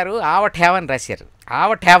రమణ గారు ఆవఠేవ అని రాశారు.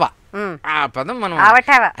 ఆవఠేవ ఆ పదం మనం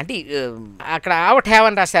అంటే అక్కడ ఆవఠేవ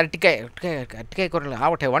అని రాశారు. అరటికాయ కూరలు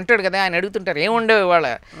ఆవఠేవ అంటాడు కదా, ఆయన అడుగుతుంటారు ఏముండేవి వాళ్ళ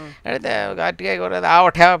అడిగితే అరటికాయ కూర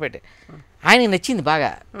ఆవఠేవ పెట్టి ఆయనకి నచ్చింది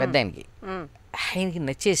బాగా, పెద్ద ఆయనకి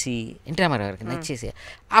నచ్చేసి ఎన్టీ రామారావు గారికి నచ్చేసి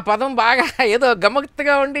ఆ పదం బాగా ఏదో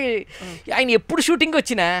గమ్మత్తుగా ఉండి ఆయన ఎప్పుడు షూటింగ్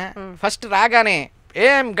వచ్చినా ఫస్ట్ రాగానే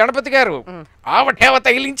ఏం గణపతి గారు ఆవఠేవ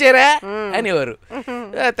తగిలించారా అనేవారు.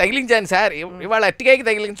 తగిలించాను సార్, ఇవాళ అట్టికాయకి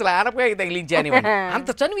తగిలించాలి, ఆనపకాయకి తగిలించాను, అంత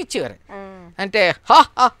చనువు ఇచ్చేవారు. అంటే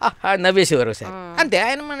నవ్వేసేవారు సార్, అంతే.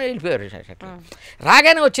 ఆయన మనం వెళ్ళిపోయారు అట్లా.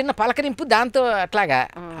 రాగానే ఒక చిన్న పలకరింపు, దాంతో అట్లాగా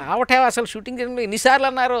ఆవఠేవ అసలు షూటింగ్ ఎన్నిసార్లు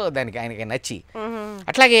అన్నారో దానికి ఆయనకి నచ్చి.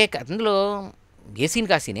 అట్లాగే అందులో ఏ సీన్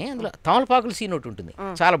కాసీనే అందులో తమలపాకుల సీన్ ఒకటి ఉంటుంది,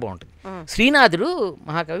 చాలా బాగుంటుంది. శ్రీనాథుడు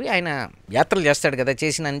మహాకవి, ఆయన యాత్రలు చేస్తాడు కదా,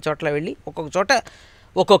 చేసిన అన్ని చోట్ల వెళ్ళి ఒక్కొక్క చోట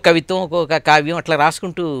ఒక్కొక్క కవిత్వం ఒక్కొక్క కావ్యం అట్లా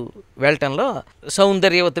రాసుకుంటూ వెళ్ళటంలో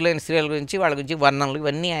సౌందర్యవతులైన స్త్రీల గురించి వాళ్ళ గురించి వర్ణనలు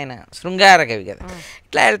ఇవన్నీ ఆయన శృంగార కవి కదా.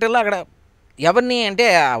 ఇట్లా వెళ్ళటంలో అక్కడ ఎవరిని అంటే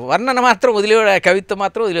వర్ణన మాత్రం వదిలేవాడు, కవిత్వం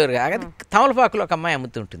మాత్రం వదిలేవారు. అది తమలపాకులు ఒక అమ్మాయి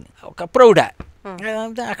అమ్ముతుంటుంది, ఒక ప్రౌఢ.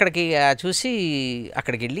 అక్కడికి చూసి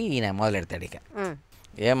అక్కడికి వెళ్ళి ఈయన మొదలెడతాడు. ఇక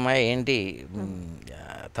ఏమ్మా ఏంటి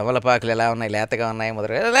తమలపాకులు ఎలా ఉన్నాయి, లేతగా ఉన్నాయి,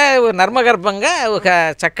 మొదలు నర్మగర్భంగా ఒక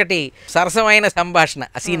చక్కటి సరసమైన సంభాషణ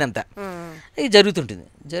ఆ సీన్ అంతా ఇది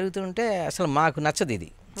జరుగుతుంటే అసలు మాకు నచ్చదు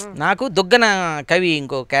ఇది. నాకు దుగ్గన కవి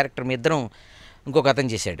ఇంకో క్యారెక్టర్ మీ ఇద్దరం ఇంకొక అతను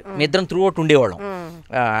చేశాడు, మీ ఇద్దరం త్రూ అవుట్ ఉండేవాళ్ళం.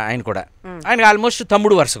 ఆయన కూడా ఆయన ఆల్మోస్ట్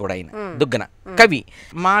తమ్ముడు వరుస కూడా ఆయన దుగ్గన కవి.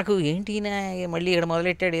 మాకు ఏంటి ఈయన మళ్ళీ ఇక్కడ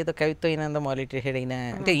మొదలెట్టాడు, ఏదో కవిత్వం ఈయన మొదలెట్టేసాడు ఈయన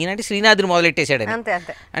అంటే ఈయనంటే శ్రీనాథుని మొదలెట్టేశాడు అని,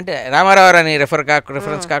 అంటే రామారావు అని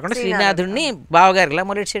రిఫరెన్స్ కాకుండా శ్రీనాథుడిని బావగారు ఇలా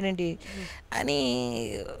మొదలెట్టాడేంటి అని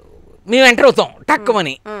మేము ఎంటర్ అవుతాం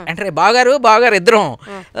టక్కుమని. ఎంటర్ బావగారు ఇద్దరం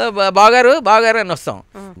బావగారు అని వస్తాం.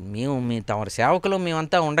 మేము తమరి సేవకులు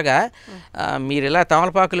మేమంతా ఉండగా మీరు ఇలా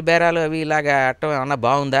తమలపాకులు బేరాలు అవి ఇలాగా అట్టం ఏమన్నా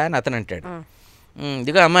బాగుందా అని అతను అంటాడు.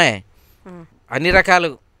 ఇదిగో అమ్మాయి అన్ని రకాలు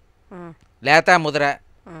లేత ముద్ర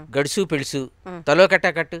గడుసు పెడుసు తలో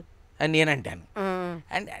కట్టు అని నేను అంటాను.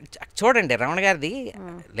 చూడండి రమణ గారిది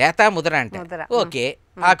లేత ముద్ర అంటే ఓకే,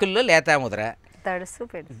 ఆకుల్లో లేత ముద్ర,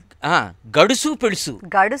 గడుసు పెడుసు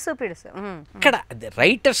ఇక్కడ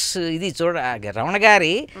రైటర్స్ ఇది చూడ రమణ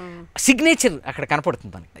గారి సిగ్నేచర్ అక్కడ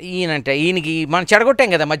కనపడుతుంది మనకి. ఈయనకి మనం చెడగొట్టాం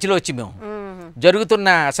కదా మధ్యలో వచ్చి, మేము జరుగుతున్న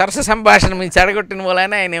సరస సంభాషణ మేము చెడగొట్టిన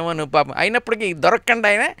వాళ్ళైనా ఆయన ఏమో పాపం అయినప్పటికీ దొరకకుండా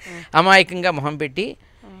ఆయన అమాయకంగా మొహం పెట్టి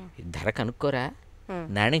ధర కనుక్కోరా,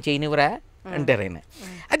 నాణ్యం చేయనివరా అంటారు ఆయన.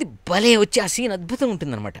 అది భలే వచ్చి ఆ సీన్ అద్భుతంగా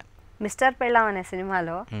ఉంటుంది అనమాట. మిస్టర్ పెళ్ళాం అనే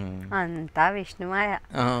సినిమాలో అంతా విష్ణుమాయ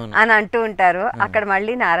అని అంటూ ఉంటారు, అక్కడ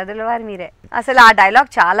మళ్ళీ నారదుల వారు మీరే. అసలు ఆ డైలాగ్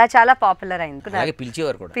చాలా చాలా పాపులర్ అయింది.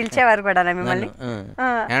 పిలిచేవారు కూడా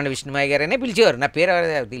మిమ్మల్ని విష్ణుమాయ గారనే పిలిచేవారు, నా పేరు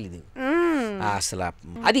తెలీదు అసలు.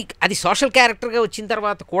 అది సోషల్ క్యారెక్టర్ గా వచ్చిన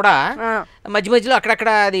తర్వాత కూడా మధ్యలో అక్కడక్కడ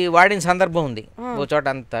అది వాడిన సందర్భం ఉంది, ఓ చోట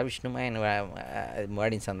అంతా విష్ణుమాయని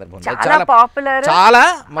వాడిన సందర్భం చాలా పాపులర్. చాలా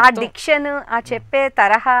ఆ డిక్షన్, ఆ చెప్పే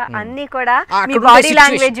తరహా అన్ని కూడా బాడీ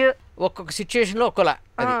లాంగ్వేజ్ ఒక్కొక్క సిచ్యువేషన్ లో ఒక్కోలా.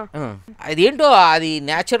 అది ఏంటో అది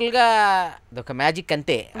న్యాచురల్ గా ఒక మ్యాజిక్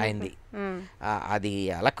అంతే ఆయనది. అది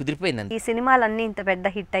అలా కుదిరిపోయింది. ఈ సినిమాలన్నీ ఇంత పెద్ద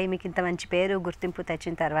హిట్ అయ్యి మీకు ఇంత మంచి పేరు గుర్తింపు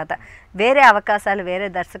తెచ్చిన తర్వాత వేరే అవకాశాలు వేరే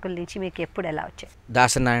దర్శకుల నుంచి మీకు ఎప్పుడు ఎలా వచ్చాయి?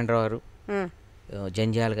 దాసరి నారాయణరావు గారు,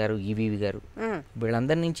 జంజాల్ గారు, ఈవీవి గారు,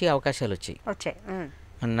 వీళ్ళందరి నుంచి అవకాశాలు వచ్చాయి.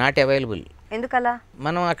 Not available. ఎందుకలా?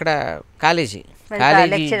 మనం అక్కడ కాలేజీ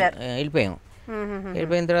వెళ్ళిపోయాం.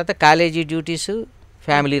 వెళ్ళిపోయిన తర్వాత కాలేజీ డ్యూటీస్,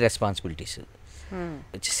 ఫ్యామిలీ రెస్పాన్సిబిలిటీస్,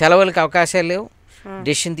 సెలవులకు అవకాశాలు లేవు,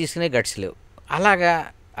 డెసిషన్ తీసుకునే గట్స్ లేవు. అలాగా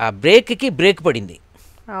ఆ బ్రేక్ పడింది.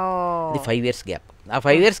 5 years గ్యాప్. ఆ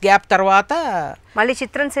 5 years గ్యాప్ తర్వాత మళ్ళీ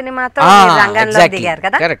చిత్రం సినిమాతో రంగంలో దిగారు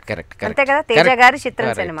కదా? కరెక్ట్. అంతే కదా, తేజ గారి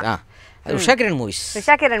చిత్రం సినిమా. ఉషాకిరణ్ మూవీస్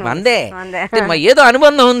అందే ఏదో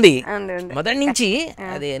అనుబంధం ఉంది మొదటి నుంచి.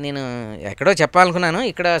 అది నేను ఎక్కడో చెప్పాలనుకున్నాను,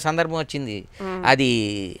 ఇక్కడ సందర్భం వచ్చింది. అది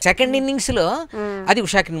సెకండ్ ఇన్నింగ్స్ లో అది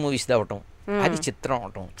ఉషాకిరణ్ మూవీస్ అవటం, అది చిత్రం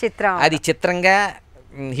అవటం, అది చిత్రంగా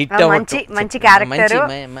హిట్ మంచి క్యారెక్టర్,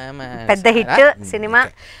 పెద్ద హిట్ సినిమా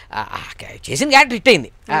చేసిన క్యారెక్టర్ హిట్ అయింది,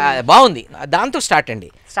 బాగుంది. దాంతో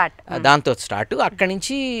స్టార్ట్ అక్కడి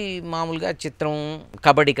నుంచి మామూలుగా చిత్రం,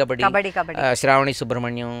 కబడ్డీ, శ్రావణి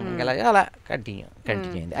సుబ్రహ్మణ్యం, అలా కంటిన్యూ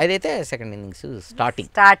అయింది. అదైతే సెకండ్ ఇన్నింగ్స్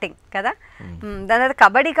స్టార్టింగ్ కదా. దాని తర్వాత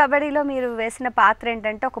కబడ్డీలో మీరు వేసిన పాత్ర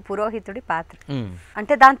ఏంటంటే ఒక పురోహితుడి పాత్ర.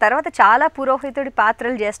 అంటే దాని తర్వాత చాలా పురోహితుడి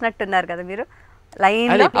పాత్రలు చేసినట్టున్నారు కదా మీరు.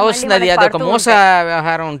 వస్తుంది అది అదొక మోస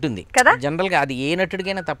వ్యవహారం ఉంటుంది జనరల్ గా. అది ఏ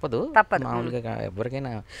నటుడికైనా తప్పదు మామూలుగా ఎవరికైనా.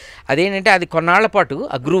 అదేంటంటే అది కొన్నాళ్ల పాటు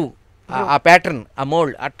ఆ గ్రూవ్, ఆ ప్యాటర్న్, ఆ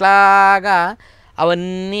మోల్డ్ అట్లాగా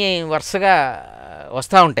అవన్నీ వరుసగా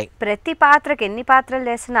వస్తూ ఉంటాయి. ప్రతి పాత్రకి ఎన్ని పాత్రలు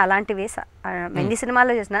చేసినా అలాంటివి ఎన్ని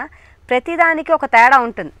సినిమాల్లో చేసినా ప్రతిదానికి ఒక తేడా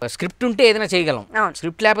ఉంటుంది. స్క్రిప్ట్ ఉంటే ఏదైనా చేయగలం,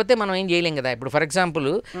 స్క్రిప్ట్ లేకపోతే మనం ఏం చేయలేం కదా. ఇప్పుడు ఫర్ ఎగ్జాంపుల్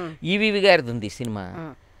ఈవీవి గారిది ఉంది సినిమా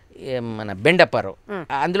మన బెండప్పారావు.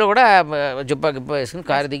 అందులో కూడా జుబ్బా గిబ్బా వేసుకుని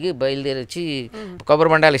కారు దిగి బయలుదేరి వచ్చి కొబ్బరి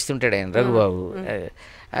బండాలు ఇస్తుంటాడు ఆయన రఘుబాబు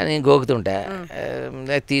అని గోకుతుంటా.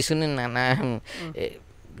 తీసుకుని నాన్న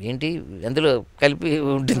ఏంటి అందులో కలిపి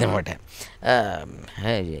ఉంటుంది అనమాట.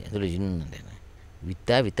 అందులో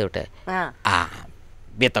వితౌట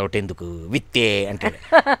వితౌట్ ఎందుకు విత్తే అంటాడు.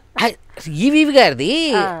 ఈవీవి గారిది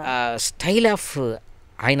స్టైల్ ఆఫ్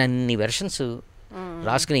ఆయన అన్ని వెర్షన్స్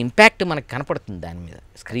రాసుకునే ఇంపాక్ట్ మనకు కనపడుతుంది దాని మీద,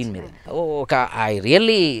 స్క్రీన్ మీద. ఒక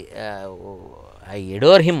ఐ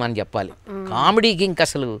ఎడోర్ హిమ్ అని చెప్పాలి. కామెడీకి ఇంక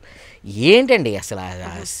అసలు ఏంటండి అసలు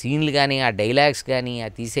ఆ సీన్లు కానీ, ఆ డైలాగ్స్ కానీ, ఆ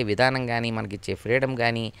తీసే విధానం కానీ, మనకి ఇచ్చే ఫ్రీడమ్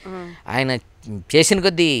కానీ, ఆయన చేసిన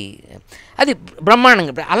కొద్దీ అది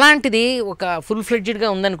బ్రహ్మాండంగా. అలాంటిది ఒక ఫుల్ ఫ్లెడ్జ్డ్గా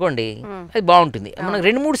ఉందనుకోండి, అది బాగుంటుంది. మనకు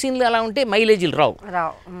 2-3 సీన్లు అలా ఉంటే మైలేజీలు రావు.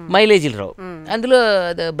 అందులో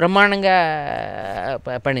బ్రహ్మాండంగా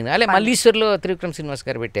పండింది. అలాగే మల్లీశ్వర్లో త్రివిక్రమ్ శ్రీనివాస్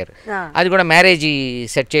గారు పెట్టారు, అది కూడా మ్యారేజ్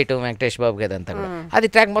సెట్ చేయటం వెంకటేష్ బాబు గారు అంతా కూడా. అది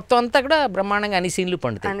ట్రాక్ మొత్తం అంతా కూడా బ్రహ్మాండంగా అన్ని సీన్లు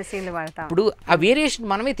పండుతాయి. ఇప్పుడు ఆ వేరియేషన్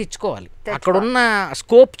మనమే తెచ్చుకోవాలి. అక్కడున్న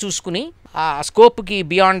స్కోప్ చూసుకుని ఆ స్కోప్కి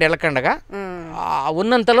బియాండ్ వెళ్ళకండగా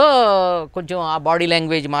ఉన్నంతలో కొంచెం ఆ బాడీ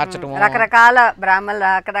లాంగ్వేజ్ మార్చడం, రకరకాల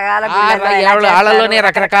వాళ్ళలోనే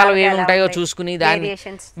రకరకాల ఏమి ఉంటాయో చూసుకుని దాని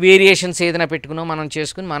వేరియేషన్స్ ఏదైనా పెట్టుకునో మనం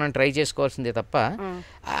చేసుకుని మనం ట్రై చేసుకోవాల్సిందే తప్ప.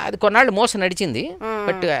 అది కొన్నాళ్ళు మోసం నడిచింది.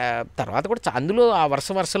 బట్ తర్వాత కూడా అందులో ఆ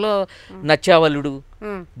వరుసలో నచ్చావల్లుడు,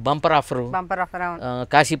 బంపర్ ఆఫరు,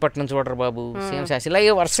 కాశీపట్నం చూడరు బాబు, సేమ్ శాసి, ఇలా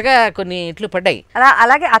వరుసగా కొన్ని ఇట్లు పడ్డాయి.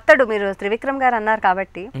 అలాగే అతడు, మీరు త్రివిక్రమ్ గారు అన్నారు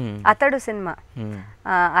కాబట్టి అతడు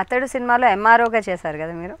సినిమాలో ఎంఆర్ఓగా చేశారు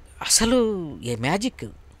కదా మీరు. అసలు ఏ మ్యాజిక్,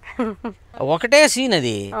 ఒకటే సీన్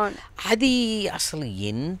అది. అది అసలు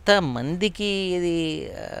ఎంత మందికి ఇది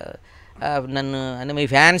నన్ను అని మీ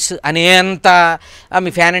ఫ్యాన్స్ అనేంత,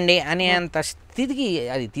 మీ ఫ్యాన్ అండి అనేంత స్థితికి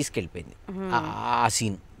అది తీసుకెళ్ళిపోయింది. ఆ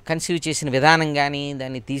సీన్ కన్సీవ్ చేసిన విధానం కానీ,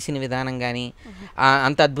 దాన్ని తీసిన విధానం కానీ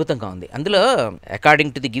అంత అద్భుతంగా ఉంది. అందులో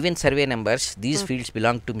according to the given survey numbers these fields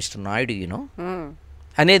belong to mister Naidu you know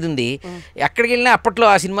అనేది ఉంది. ఎక్కడికి వెళ్ళినా అప్పట్లో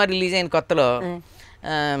ఆ సినిమా రిలీజ్ అయిన కొత్తలో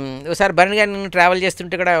ఒకసారి బరణ్ గారు నేను ట్రావెల్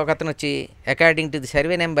చేస్తుంటే కూడా ఒక అతను వచ్చి according to the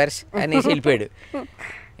survey numbers అనేసి వెళ్ళిపోయాడు.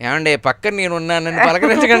 ఏమండే పక్కన నేను ఉన్నానని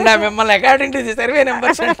పలకరించకుండా మిమ్మల్ని according to the survey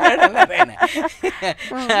numbers అంటాడు ఆయన.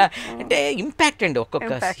 అంటే ఇంపాక్ట్ అండి,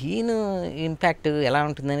 ఒక్కొక్క సీన్ ఇంపాక్ట్ ఎలా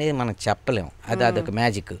ఉంటుంది అనేది మనం చెప్పలేము. అదొక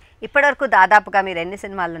మ్యాజిక్. ఇప్పటివరకు దాదాపుగా మీరు ఎన్ని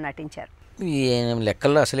సినిమాల్లో నటించారు?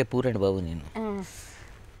 లెక్కల్లో అసలే పూరండి బాబు నేను.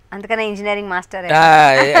 అందుకనే ఇంజనీరింగ్ మాస్టర్.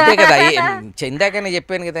 అదే కదా ఇందాకనే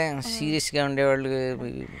చెప్పాను కదా, సీరియస్గా ఉండేవాళ్ళు.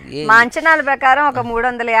 మా అంచనాల ప్రకారం ఒక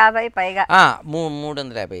 350 పైగా.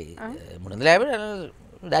 350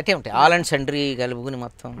 దాటే ఉంటాయి, ఆల్ అండ్ సండ్రీ కలుపుకుని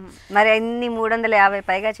మొత్తం. మరి ఎన్ని 350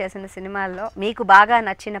 పైగా చేసిన సినిమాల్లో మీకు బాగా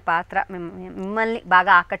నచ్చిన పాత్ర, మిమ్మల్ని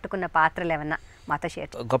బాగా ఆకట్టుకున్న పాత్రలు ఏమన్నా మాతో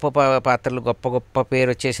షేర్? గొప్ప పాత్రలు, గొప్ప పేరు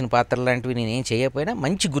వచ్చేసిన పాత్రలు లాంటివి నేనేం చేయకపోయినా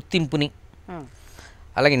మంచి గుర్తింపుని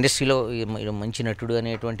అలాగే ఇండస్ట్రీలో మంచి నటుడు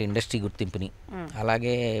అనేటువంటి ఇండస్ట్రీ గుర్తింపుని,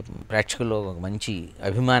 అలాగే ప్రేక్షకుల్లో ఒక మంచి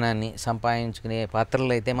అభిమానాన్ని సంపాదించుకునే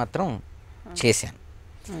పాత్రలు అయితే మాత్రం చేశాను.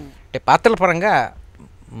 అంటే పాత్రల పరంగా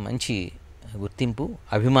మంచి గుర్తింపు,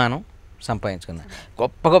 అభిమానం సంపాదించుకున్నాను.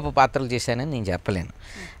 గొప్ప గొప్ప పాత్రలు చేశానని నేను చెప్పలేను.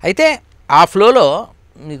 అయితే ఆ ఫ్లోలో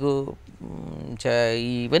మీకు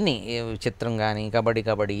ఇవన్నీ చిత్రం కానీ,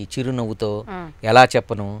 కబడ్డీ, చిరునవ్వుతో, ఎలా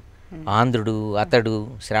చెప్పను, ఆంధ్రుడు, అతడు,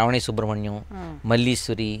 శ్రావణి సుబ్రహ్మణ్యం,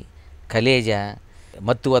 మల్లీశ్వరి, కలేజా,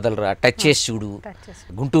 మత్తు వదలరా, టచ్ చేసి చూడు,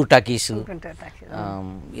 గుంటూరు టాకీసు,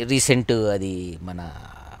 రీసెంట్ అది మన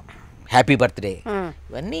హ్యాపీ బర్త్డే,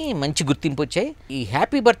 ఇవన్నీ మంచి గుర్తింపు వచ్చాయి. ఈ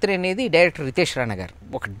హ్యాపీ బర్త్డే అనేది డైరెక్టర్ రితేష్ రాణా గారు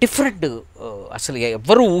ఒక డిఫరెంట్, అసలు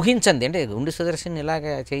ఎవ్వరూ ఊహించండి. అంటే గుండు సుదర్శన్ ఇలాగ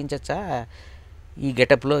చేయించచ్చా ఈ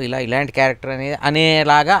గెటప్లో, ఇలాంటి క్యారెక్టర్ అనేది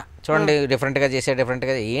అనేలాగా చూడండి,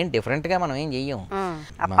 డిఫరెంట్గా ఏం డిఫరెంట్గా మనం ఏం చెయ్యం,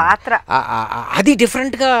 అది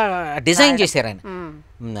డిఫరెంట్గా డిజైన్ చేశారు ఆయన.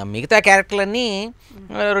 మిగతా క్యారెక్టర్లన్నీ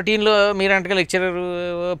రొటీన్లో మీరంటగా లెక్చరర్,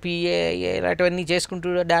 పిఏ ఇలాంటివన్నీ చేసుకుంటూ,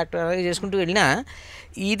 డాక్టర్ అలాగే చేసుకుంటూ వెళ్ళినా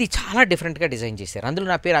ఇది చాలా డిఫరెంట్గా డిజైన్ చేశారు. అందులో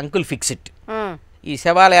నా పేరు అంకుల్ ఫిక్సిట్. ఈ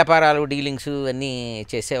శవాల వ్యాపారాలు, డీలింగ్స్ అన్నీ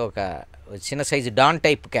చేసే ఒక చిన్న సైజు డాన్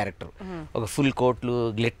టైప్ క్యారెక్టర్. ఒక ఫుల్ కోట్లు,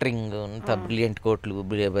 గ్లిటరింగ్ అంత బ్రిలియంట్ కోట్లు,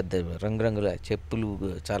 రంగురంగుల చెప్పులు,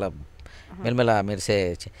 చాలా మెల్మెల మెరిసే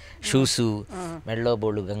షూసు, మెడలో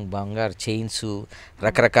బోళ్ళు బంగారు చైన్స్,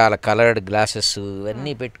 రకరకాల కలర్డ్ గ్లాసెస్,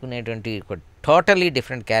 ఇవన్నీ పెట్టుకునేటువంటి ఒక టోటలీ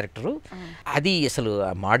డిఫరెంట్ క్యారెక్టరు. అది అసలు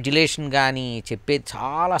మాడ్యులేషన్ కానీ చెప్పేది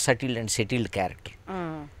చాలా సెటిల్డ్ క్యారెక్టర్.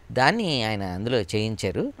 దాన్ని ఆయన అందులో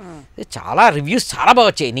చేయించారు. చాలా రివ్యూస్ చాలా బాగా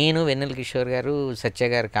వచ్చాయి. నేను, వెన్నెల కిషోర్ గారు, సత్య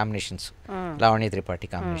గారు కాంబినేషన్స్, లావణ్య త్రిపాఠి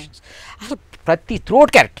కాంబినేషన్స్, అసలు ప్రతి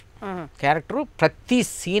త్రోట్ క్యారెక్టరు ప్రతి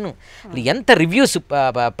సీను ఎంత రివ్యూస్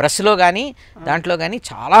ప్రెస్లో కానీ దాంట్లో కానీ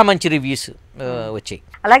చాలా మంచి రివ్యూస్ వచ్చాయి.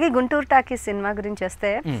 అలాగే గుంటూరు టాకీస్ సినిమా గురించి వస్తే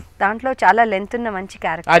దాంట్లో చాలా లెంత్ ఉన్న మంచి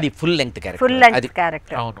క్యారెక్టర్, అది ఫుల్ లెంత్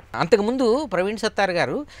క్యారెక్టర్. అవును. అంతకుముందు ప్రవీణ్ సత్తార్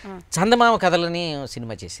గారు చందమామ కథలని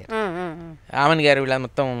సినిమా చేశారు. ఆమన్ గారు వీళ్ళ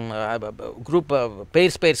మొత్తం గ్రూప్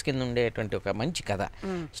పేర్స్ కింద ఉండేటువంటి ఒక మంచి కథ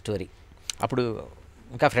స్టోరీ. అప్పుడు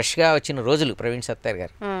ఇంకా ఫ్రెష్గా వచ్చిన రోజులు ప్రవీణ్ సత్తార్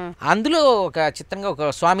గారు. అందులో ఒక చిత్రంగా ఒక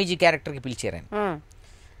స్వామీజీ క్యారెక్టర్కి పిలిచారు ఆయన,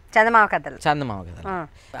 చందమామ కథలు.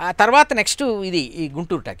 ఆ తర్వాత నెక్స్ట్ ఇది ఈ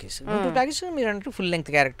గుంటూరు టాకీస్ మీరు అంటూ ఫుల్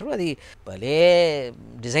లెంగ్త్ క్యారెక్టర్. అది భలే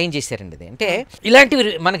డిజైన్ చేశారండి. అది అంటే ఇలాంటివి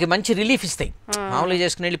మనకి మంచి రిలీఫ్ ఇస్తాయి. మామూలుగా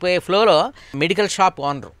చేసుకుని వెళ్ళిపోయే ఫ్లోలో మెడికల్ షాప్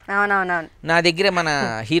ఓనరు నా దగ్గర, మన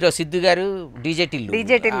హీరో సిద్ధు గారు డీజే టిల్లు,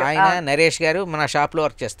 ఆయన నరేష్ గారు మన షాప్ లో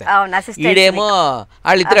వర్క్ చేస్తారు. ఈడేమో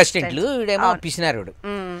వాళ్ళిద్దరు అసిస్టెంట్లు, ఈడేమో పిసినారుడు.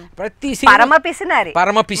 ప్రతి మామూలు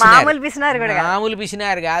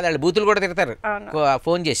పిసినారు కాదు, వాళ్ళు బూతులు కూడా తిడతారు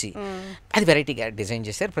ఫోన్ చేసి. అది వెరైటీగా డిజైన్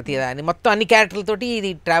చేశారు. ప్రతి దాన్ని మొత్తం అన్ని క్యారెక్టర్లతోటి ఇది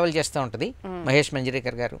ట్రావెల్ చేస్తూ ఉంటుంది. మహేష్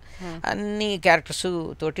మంజరేకర్ గారు అన్ని క్యారెక్టర్స్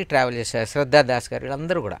తోటి ట్రావెల్ చేశారు. శ్రద్ధా దాస్ గారు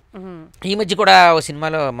వీళ్ళందరూ కూడా. ఈ మధ్య కూడా ఓ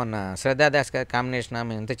సినిమాలో మొన్న శ్రద్ధా దాస్ గారి కాంబినేషన్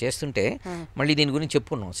ఆమె ఎంత చేస్తుంటే మళ్ళీ దీని గురించి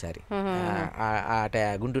చెప్పుకున్నాం ఒకసారి,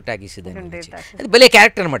 గుంటూరు టాకీస్. అది భలే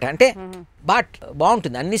క్యారెక్టర్ అనమాట. అంటే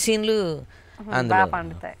బాగుంటుంది అన్ని సీన్లు.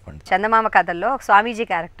 చందమామ కథల్లో స్వామీజీ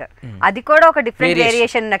క్యారెక్టర్, అది కూడా ఒక డిఫరెంట్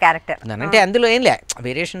వేరియేషన్ ఉన్న క్యారెక్టర్. అంటే అందులో ఏం లే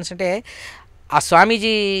వేరియేషన్స్, అంటే ఆ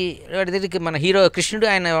స్వామీజీ దగ్గరికి మన హీరో కృష్ణుడు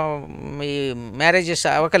ఆయన మ్యారేజెస్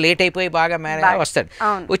ఒక లేట్ అయిపోయి బాగా వస్తాడు.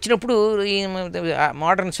 వచ్చినప్పుడు ఈ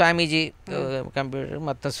మోడర్న్ స్వామీజీ కంప్యూటర్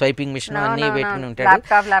మొత్తం స్వైపింగ్ మిషన్ అన్నీ పెట్టుకుని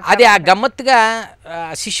ఉంటాడు. అది ఆ గమ్మత్తుగా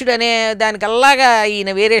శిష్యుడు అనే దానికల్లాగా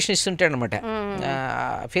ఈయన వేరియేషన్ ఇస్తుంటాడు అనమాట.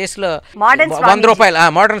 ఫేస్లో 100 రూపాయలు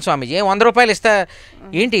మోడర్న్ స్వామీజీ 100 రూపాయలు ఇస్తా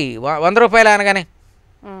ఏంటి 100 రూపాయలు అనగానే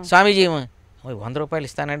స్వామీజీ 100 రూపాయలు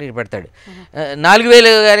ఇస్తానంటే పెడతాడు.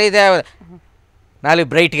 4000 అయితే 4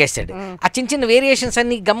 బ్రైట్గా వేస్తాడు. ఆ చిన్న వేరియేషన్స్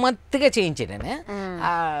అన్ని గమ్మత్తుగా చేయించాడు ఆయన.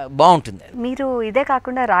 బాగుంటుంది. మీరు ఇదే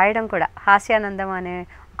కాకుండా రాయడం కూడా, హాస్యానందం అనే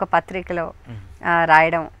ఒక పత్రికలో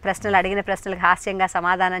రాయడం, ప్రశ్నలు అడిగిన ప్రశ్నలకు హాస్యంగా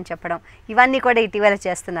సమాధానం చెప్పడం, ఇవన్నీ కూడా ఇటీవల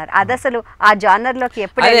చేస్తున్నారు. అది అసలు ఆ జానర్లోకి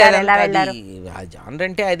ఎప్పుడు ఎలా వెళ్ళారు? ఆ జానర్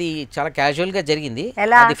అంటే అది చాలా క్యాజువల్గా జరిగింది.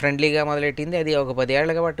 అది ఫ్రెండ్లీగా మొదలెట్టింది. అది ఒక 10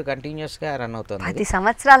 ఏళ్ళగా బట్టి కంటిన్యూస్గా రన్ అవుతుంది. 10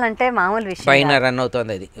 సంవత్సరాలు అంటే మామూలు విషయం పైన రన్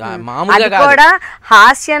అవుతుంది. అది మామూలుగా కూడా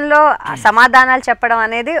హాస్యంలో సమాధానాలు చెప్పడం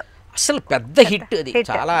అనేది అసలు పెద్ద హిట్. అది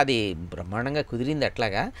చాలా అది బ్రహ్మాండంగా కుదిరింది.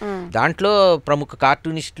 అట్లాగా దాంట్లో ప్రముఖ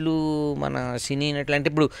కార్టూనిస్టులు, మన సినీ నటులు అంటే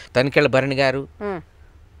ఇప్పుడు తనికెళ్ళ భరణి గారు,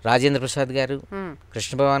 రాజేంద్ర ప్రసాద్ గారు,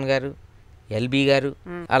 కృష్ణభవాన్ గారు, ఎల్బి గారు,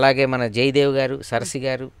 అలాగే మన జయదేవ్ గారు, సరసి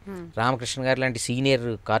గారు, రామకృష్ణ గారు లాంటి సీనియర్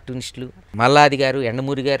కార్టూనిస్టులు, మల్లాది గారు,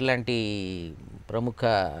 ఎండమూరి గారు లాంటి ప్రముఖ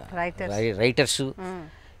రైటర్సు,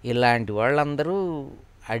 ఇలాంటి వాళ్ళందరూ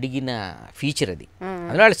అడిగిన ఫీచర్ అది.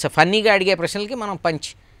 అందులో వాళ్ళు ఫన్నీగా అడిగే ప్రశ్నలకి మనం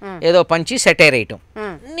ఏదో పంచి సెటైర్ వేయటం,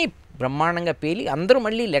 అన్ని బ్రహ్మాండంగా పేలి అందరూ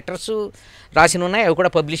మళ్ళీ లెటర్స్ రాసిన ఉన్నాయి, అవి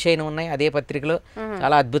కూడా పబ్లిష్ అయిన ఉన్నాయి అదే పత్రికలో.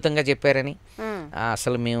 చాలా అద్భుతంగా చెప్పారని.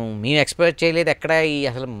 అసలు మేము ఎక్స్పెక్ట్ చేయలేదు ఎక్కడ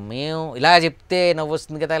అసలు మేము ఇలా చెప్తే నవ్వు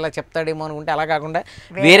వస్తుంది కదా, ఇలా చెప్తాడేమో అనుకుంటే అలా కాకుండా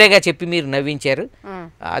వేరేగా చెప్పి మీరు నవ్వించారు.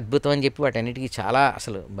 అద్భుతం అని చెప్పి వాటన్నిటికీ చాలా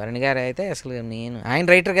అసలు భరణి గారు అయితే అసలు ఆయన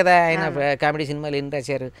రైటర్ కదా, ఆయన కామెడీ సినిమాలు ఎన్ని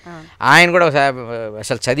రాశారు. ఆయన కూడా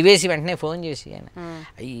అసలు చదివేసి వెంటనే ఫోన్ చేసి ఆయన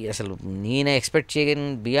అసలు నేను ఎక్స్పెక్ట్ చేయని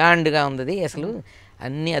బియాండ్గా ఉంది అసలు,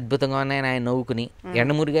 అన్నీ అద్భుతంగా ఉన్నాయని ఆయన నవ్వుకుని.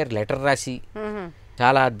 ఎండమూరి గారు లెటర్ రాసి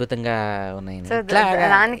చాలా అద్భుతంగా ఉన్నాయి.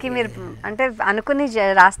 దానికి మీరు అంటే అనుకుని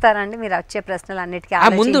రాస్తారండి మీరు వచ్చే ప్రశ్నలు అన్నిటికీ?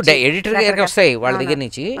 ముందు ఎడిటర్ గారికి వస్తాయి వాళ్ళ దగ్గర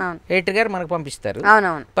నుంచి, ఎడిటర్ గారు మనకు పంపిస్తారు.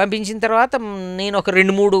 పంపించిన తర్వాత నేను ఒక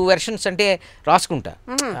 2-3 వెర్షన్స్ అంటే రాసుకుంటా.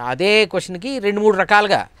 అదే క్వశ్చన్కి 2-3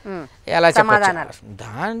 రకాలుగా ఎలా చెప్పాలి.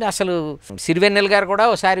 దాని అసలు సిరివెన్నెల గారు కూడా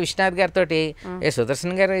ఒకసారి విశ్వనాథ్ గారితో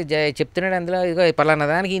సుదర్శన్ గారు చెప్తున్నాడు అందులో ఇదిగో పలానా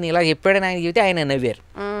దానికి ఈయన ఇలా చెప్పాడని ఆయన చెబితే ఆయన నవ్వారు,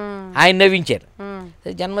 ఆయన నవ్వించారు.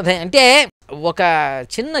 జన్మదిన అంటే ఒక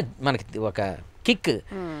చిన్న మనకి ఒక కిక్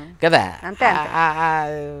కదా,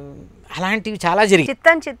 అలాంటివి చాలా జరిగింది.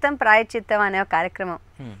 చిత్తం ప్రాయచిత్తం అనే కార్యక్రమం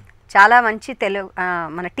చాలా మంచి తెలుగు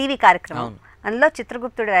మన టీవీ కార్యక్రమం. అందులో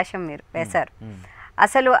చిత్రగుప్తుడి వేషం మీరు వేశారు.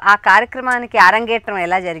 అసలు ఆ కార్యక్రమానికి అరంగేట్రం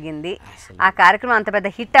ఎలా జరిగింది? ఆ కార్యక్రమం అంత పెద్ద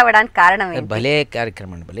హిట్ అవ్వడానికి కారణం ఏంటి? భలే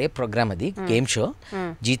కార్యక్రమం అండి, భలే ప్రోగ్రామ్. అది గేమ్ షో,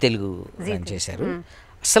 జీ తెలుగు చేశారు.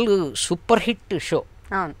 అసలు సూపర్ హిట్ షో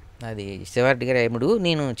అది. శివారెడ్డి గారి ఏముడు,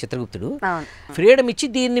 నేను చిత్రగుప్తుడు. ఫ్రీడమ్ ఇచ్చి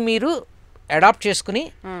దీన్ని మీరు అడాప్ట్ చేసుకుని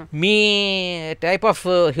మీ టైప్ ఆఫ్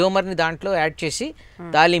హ్యూమర్ని దాంట్లో యాడ్ చేసి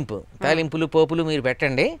తాలింపులు పోపులు మీరు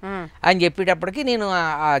పెట్టండి అని చెప్పేటప్పటికి నేను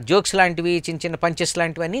ఆ జోక్స్ లాంటివి చిన్న చిన్న పంచెస్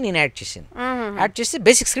లాంటివన్నీ నేను యాడ్ చేసి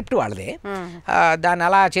బేసిక్ స్క్రిప్ట్ వాళ్ళదే, దాన్ని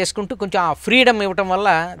అలా చేసుకుంటూ కొంచెం ఆ ఫ్రీడమ్ ఇవ్వటం వల్ల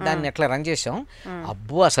దాన్ని ఎట్లా రన్ చేసాం.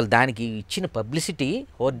 అబ్బో అసలు దానికి ఇచ్చిన పబ్లిసిటీ,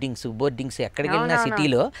 బోర్డింగ్స్ ఎక్కడికి వెళ్ళినా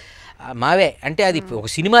సిటీలో మావే. అంటే అది ఒక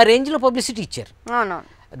సినిమా రేంజ్లో పబ్లిసిటీ ఇచ్చారు.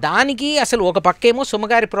 దానికి అసలు ఒక పక్కేమో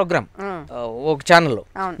సుమగారి ప్రోగ్రామ్ ఒక ఛానల్లో,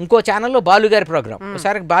 ఇంకో ఛానల్లో బాలుగారి ప్రోగ్రామ్.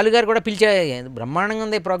 ఒకసారి బాలుగారు కూడా పిలిచే, బ్రహ్మాండంగా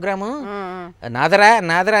ఉంది ప్రోగ్రాము, నాదరా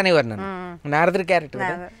అనేవారు నన్ను, నారదర్ క్యారెక్టర్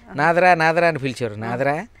నాదరా అని పిలిచారు.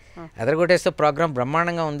 నాదరా అదరగొట్టేస్తే ప్రోగ్రామ్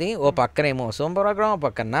బ్రహ్మాండంగా ఉంది. ఓ పక్కనేమో సోమ ప్రోగ్రామ్, ఓ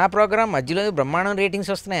పక్కన నా ప్రోగ్రామ్, మధ్యలో బ్రహ్మాండం రేటింగ్స్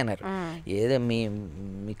వస్తున్నాయి అన్నారు. ఏదో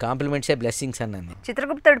మీ కాంప్లిమెంట్సే బ్లెస్సింగ్స్ అన్నాను.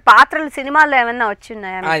 చిత్రగుప్తుడి పాత్రలు సినిమాల్లో ఏమన్నా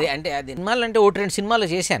వచ్చిన్నాయా? అది అంటే అది సినిమాలు అంటే 1-2 సినిమాలు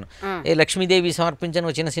చేశాను. లక్ష్మీదేవి సమర్పించిన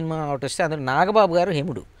ఒక చిన్న సినిమా ఒకటి వస్తే అందులో నాగబాబు గారు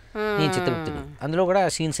హేముడు, నేను చిత్రగుప్తుడు. అందులో కూడా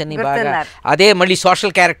సీన్స్ అన్ని బాగా అదే మళ్ళీ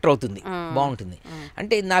సోషల్ క్యారెక్టర్ అవుతుంది, బాగుంటుంది.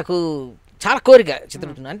 అంటే నాకు చాలా కోరిక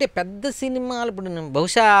చిత్రగుప్తుడు అంటే పెద్ద సినిమాలు. ఇప్పుడు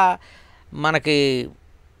బహుశా మనకి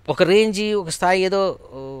ఒక రేంజ్, ఒక స్థాయి ఏదో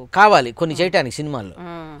కావాలి కొన్ని చేయటానికి సినిమాల్లో,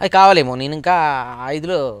 అది కావాలేమో. నేను ఇంకా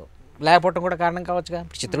 5లో లేకపోవటం కూడా కారణం కావచ్చుగా.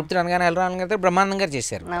 చిత్రగుప్తుడు అనగానే ఎల్లరావు బ్రహ్మానందం గారు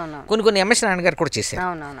చేశారు, కొన్ని ఎంఎస్ నారాయణ గారు కూడా చేశారు.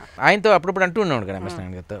 ఆయనతో అప్పుడప్పుడు అంటూ ఉన్నాడు కదా ఎంఎస్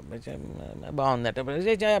నారాయణ గారితో, బాగుందట.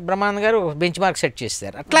 బ్రహ్మానందం గారు బెంచ్ మార్క్ సెట్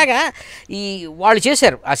చేశారు. అట్లాగా వాళ్ళు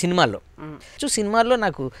చేశారు ఆ సినిమాల్లో. సినిమాల్లో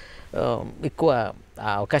నాకు ఎక్కువ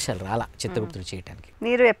అవకాశాలు రాలా చిత్రగుప్తుడు చేయడానికి.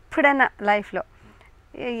 మీరు ఎప్పుడైనా లైఫ్లో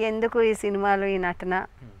ఎందుకు ఈ సినిమాలు, ఈ నటన,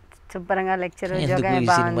 శుభ్రంగా లెక్చర్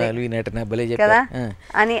కదా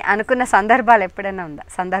అని అనుకున్న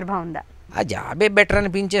సందర్భం ఉందా? ఆ జాబే బెటర్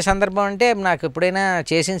అనిపించే సందర్భం అంటే నాకు ఎప్పుడైనా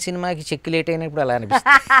చేసిన సినిమాకి చెక్ లేట్ అయినప్పుడు అలా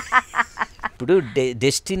అనిపిస్తుంది. ఇప్పుడు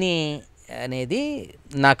డెస్టినీ అనేది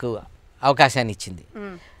నాకు అవకాశాన్ని ఇచ్చింది,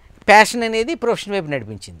 ప్యాషన్ అనేది ప్రొఫెషన్ వైపు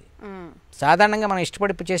నడిపించింది. సాధారణంగా మనం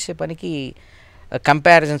ఇష్టపడి చేసే పనికి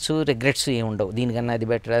కంపారిజన్స్, రిగ్రెట్స్ ఏమి ఉండవు. దీనికన్నా అది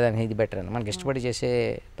బెటర్, దానికి ఇది బెటర్ అని మనకి ఇష్టపడి చేసే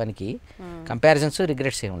పనికి కంపారిజన్స్,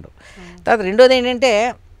 రిగ్రెట్స్ ఏమి ఉండవు. తర్వాత రెండోది ఏంటంటే,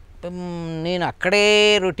 నేను అక్కడే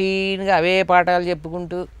రొటీన్గా అవే పాఠాలు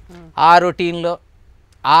చెప్పుకుంటూ ఆ రొటీన్లో,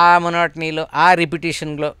 ఆ మొనోటనీలో, ఆ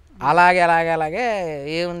రిపిటేషన్లో అలాగే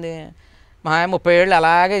ఏముంది, మా 30 ఏళ్ళు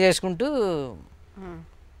అలాగే చేసుకుంటూ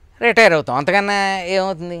రిటైర్ అవుతాం. అంతకన్నా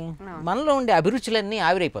ఏమవుతుంది? మనలో ఉండే అభిరుచులన్నీ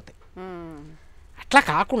ఆవిరైపోతాయి. అట్లా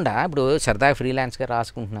కాకుండా ఇప్పుడు సరదాగా ఫ్రీలాన్స్గా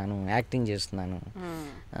రాసుకుంటున్నాను, యాక్టింగ్ చేస్తున్నాను,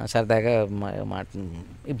 సరదాగా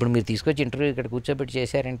ఇప్పుడు మీరు తీసుకొచ్చి ఇంటర్వ్యూ ఇక్కడ కూర్చోబెట్టి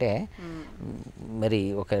చేశారంటే మరి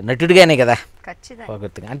ఒక నటుడిగానే కదా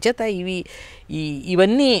పొగొత్తుగా. అంచేత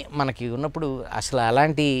ఇవన్నీ మనకి ఉన్నప్పుడు అసలు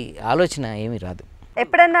అలాంటి ఆలోచన ఏమీ రాదు.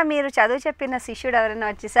 ఎప్పుడన్నా మీరు చదువు చెప్పిన శిష్యుడు ఎవరైనా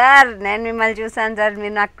వచ్చి, సార్ నేను మిమ్మల్ని చూసాను సార్,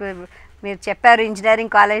 మీరు చెప్పారు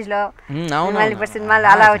ఇంజనీరింగ్ కాలేజ్లో సినిమాలు,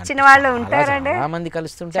 అలా వచ్చిన వాళ్ళు ఉంటారండి? చాలా మంది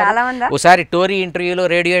కలుస్తుంటారు. ఒకసారి టోరీ ఇంటర్వ్యూలో,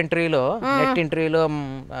 రేడియో ఇంటర్వ్యూలో, నెట్ ఇంటర్వ్యూలో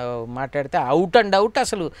మాట్లాడితే అవుట్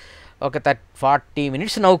అసలు ఒక 40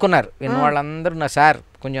 minutes నవ్వుకున్నారు. విన్న వాళ్ళందరూ, నా సార్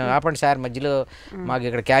కొంచెం ఆపండి సార్, మధ్యలో మాకు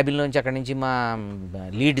ఇక్కడ క్యాబిన్లోంచి అక్కడి నుంచి మా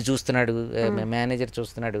లీడ్ చూస్తున్నాడు, మేనేజర్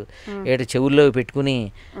చూస్తున్నాడు, ఏడు చెవుల్లో పెట్టుకుని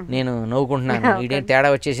నేను నవ్వుకుంటున్నాను, వీడేం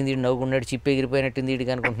తేడా వచ్చేసింది, వీడు నవ్వుకున్నాడు, చిప్ ఎగిరిపోయినట్టుంది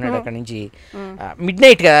వీడికి అనుకుంటున్నాడు. అక్కడి నుంచి మిడ్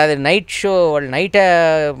నైట్ కదా, అది నైట్ షో, వాళ్ళు నైట్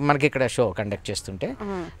మనకి ఇక్కడ షో కండక్ట్ చేస్తుంటే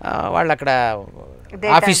వాళ్ళు అక్కడ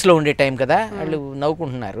ఆఫీస్లో ఉండే టైం కదా, వాళ్ళు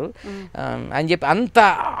నవ్వుకుంటున్నారు అని చెప్పి అంత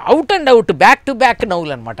out and out back to back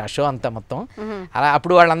నవ్వులు అనమాట ఆ షో అంతా మొత్తం. అలా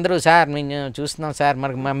అప్పుడు వాళ్ళందరూ సార్ మేము చూస్తున్నాం సార్,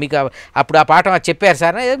 మనకు మీకు అప్పుడు ఆ పాఠం చెప్పారు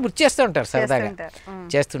సార్, గుర్తు చేస్తూ ఉంటారు, సరదాగా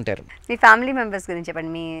చేస్తుంటారు. మీ ఫ్యామిలీ మెంబర్స్ గురించి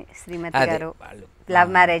చెప్పండి. మీ శ్రీమతి గారు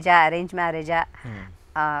లవ్ మ్యారేజా, అరేంజ్ మ్యారేజా,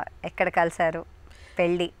 ఎక్కడ కలిసారు,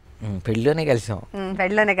 పెళ్ళిలోనే కలిసాం.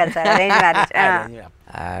 పెళ్ళిలోనే కలిసారు, arrange marriage.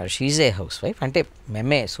 She's a house wife, అంటే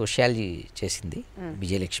ఎంఏ సోషియాలజీ చేసింది,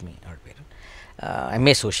 విజయలక్ష్మి ఆవిడ పేరు,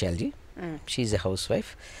 MA sociology. She's a house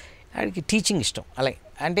wife. ఆవిడకి టీచింగ్ ఇష్టం, అలాగే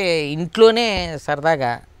అంటే ఇంట్లోనే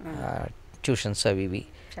సరదాగా ట్యూషన్స్ అవి ఇవి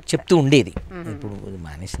చెప్తూ ఉండేది. ఇప్పుడు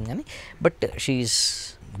మానేసింది కానీ, but she is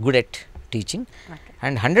good at teaching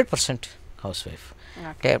and 100% house wife.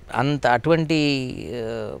 అంటే అంత అటువంటి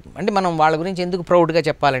అంటే మనం వాళ్ళ గురించి ఎందుకు ప్రౌడ్గా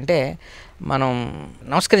చెప్పాలంటే, మనం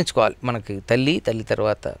నమస్కరించుకోవాలి, మనకి తల్లి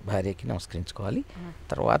తర్వాత భార్యకి నమస్కరించుకోవాలి.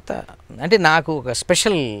 తర్వాత అంటే నాకు ఒక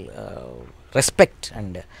special respect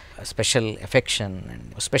and special affection and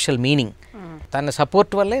special meaning తన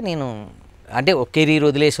సపోర్ట్ వల్లే నేను, అంటే ఒక కెరీర్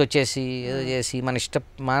వదిలేసి వచ్చేసి ఏదో చేసి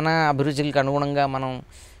మన అభిరుచులకు అనుగుణంగా మనం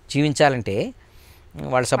జీవించాలంటే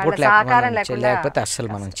వాళ్ళ సపోర్ట్ లేకపోతే అస్సలు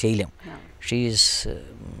మనం చేయలేం. షీఈస్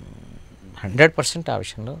 100% ఆ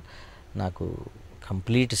విషయంలో నాకు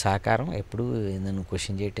కంప్లీట్ సహకారం. ఎప్పుడు నన్ను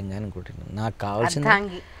క్వశ్చన్ చేయటం కానీ ఇంకోటి నాకు కావాల్సింది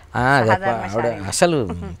ఆవిడ అసలు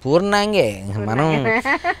పూర్ణాంగే,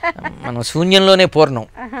 మనం శూన్యంలోనే పూర్ణం,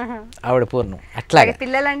 ఆవిడ పూర్ణం. అట్లాగే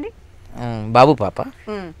పిల్లలండి, బాబు పాప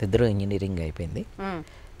ఇద్దరు ఇంజనీరింగ్ అయిపోయింది.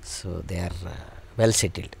 So they are well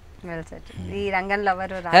settled. ఈ రంగంలో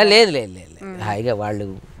లేదు హాయిగా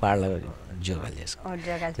వాళ్ళ ఉద్యోగాలు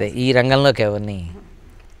చేసుకోవాలి. ఈ రంగంలోకి ఎవరిని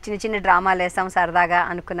చిన్న డ్రామాలు వేస్తాం సరదాగా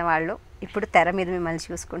అనుకున్న వాళ్ళు ఇప్పుడు తెర మీద మిమ్మల్ని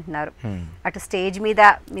చూసుకుంటున్నారు. అటు స్టేజ్ మీద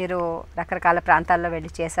మీరు రకరకాల ప్రాంతాల్లో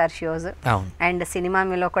వెళ్ళి చేశారు షోస్, అండ్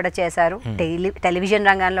సినిమాలో కూడా చేశారు, టెలివిజన్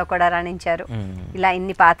రంగంలో కూడా రాణించారు, ఇలా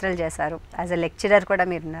ఇన్ని పాత్రలు చేశారు. యాజ్ ఎ లెక్చరర్ కూడా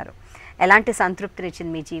మీరున్నారు. ఎలాంటి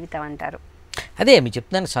సంతృప్తినిచ్చింది మీ జీవితం అంటారు? అదే మీకు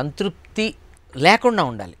చెప్తున్నాను, సంతృప్తి లేకుండా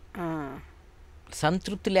ఉండాలి.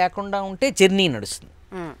 సంతృప్తి లేకుండా ఉంటే జర్నీ నడుస్తుంది.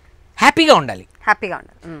 హ్యాపీగా ఉండాలి.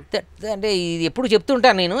 అంటే ఇది ఎప్పుడు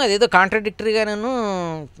చెప్తుంటాను నేను, అదేదో కాంట్రడిక్టరీగా నేను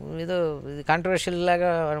ఏదో కాంట్రవర్షియల్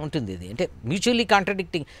లాగా ఉంటుంది ఇది, అంటే మ్యూచువల్లీ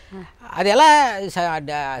కాంట్రడిక్టింగ్. అది ఎలా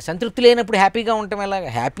సంతృప్తి లేనప్పుడు హ్యాపీగా ఉండటం ఎలా?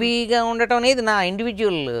 హ్యాపీగా ఉండటం అనేది నా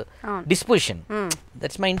individual disposition,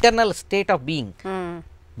 that's my internal state of being.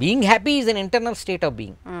 Being happy is an internal state of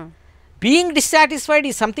being. Being dissatisfied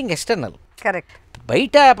is something external. Correct.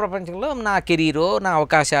 బయట ప్రపంచంలో నా కెరీరో, నా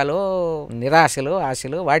అవకాశాలు, నిరాశలు,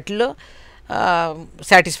 ఆశలు, వాటిల్లో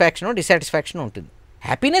సాటిస్ఫాక్షన్ డిస్సాటిస్ఫాక్షన్ ఉంటుంది.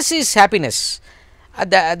 Happiness is happiness,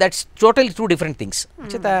 that's totally two different things.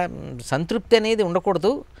 చేత సంతృప్తి అనేది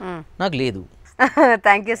ఉండకూడదు, నాకు లేదు.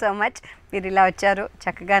 Thank you so much. మీరు ఇలా వచ్చారు,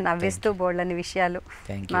 చక్కగా నవ్విస్తూ బోల్డని విషయాలు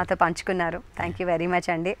మాతో పంచుకున్నారు. థ్యాంక్ యూ వెరీ మచ్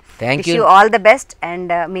అండి. Wish you all the best,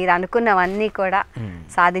 and మీరు అనుకున్నవన్నీ కూడా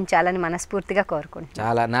సాధించాలని మనస్ఫూర్తిగా కోరుకుంటున్నాను.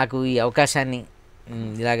 చాలా నాకు ఈ అవకాశాన్ని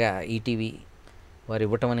ఇలాగా ఈటీవీ వారు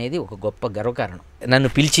ఇవ్వటం అనేది ఒక గొప్ప గర్వకారణం. నన్ను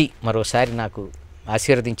పిలిచి మరోసారి నాకు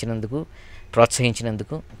ఆశీర్వదించినందుకు,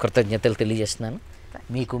 ప్రోత్సహించినందుకు కృతజ్ఞతలు తెలియజేస్తున్నాను.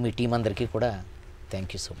 మీకు, మీ టీం అందరికీ కూడా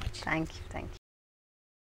thank you so much. Thank you.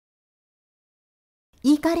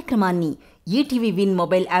 ఈ కార్యక్రమాన్ని ఈటీవీ విన్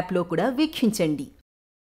మొబైల్ యాప్లో కూడా వీక్షించండి.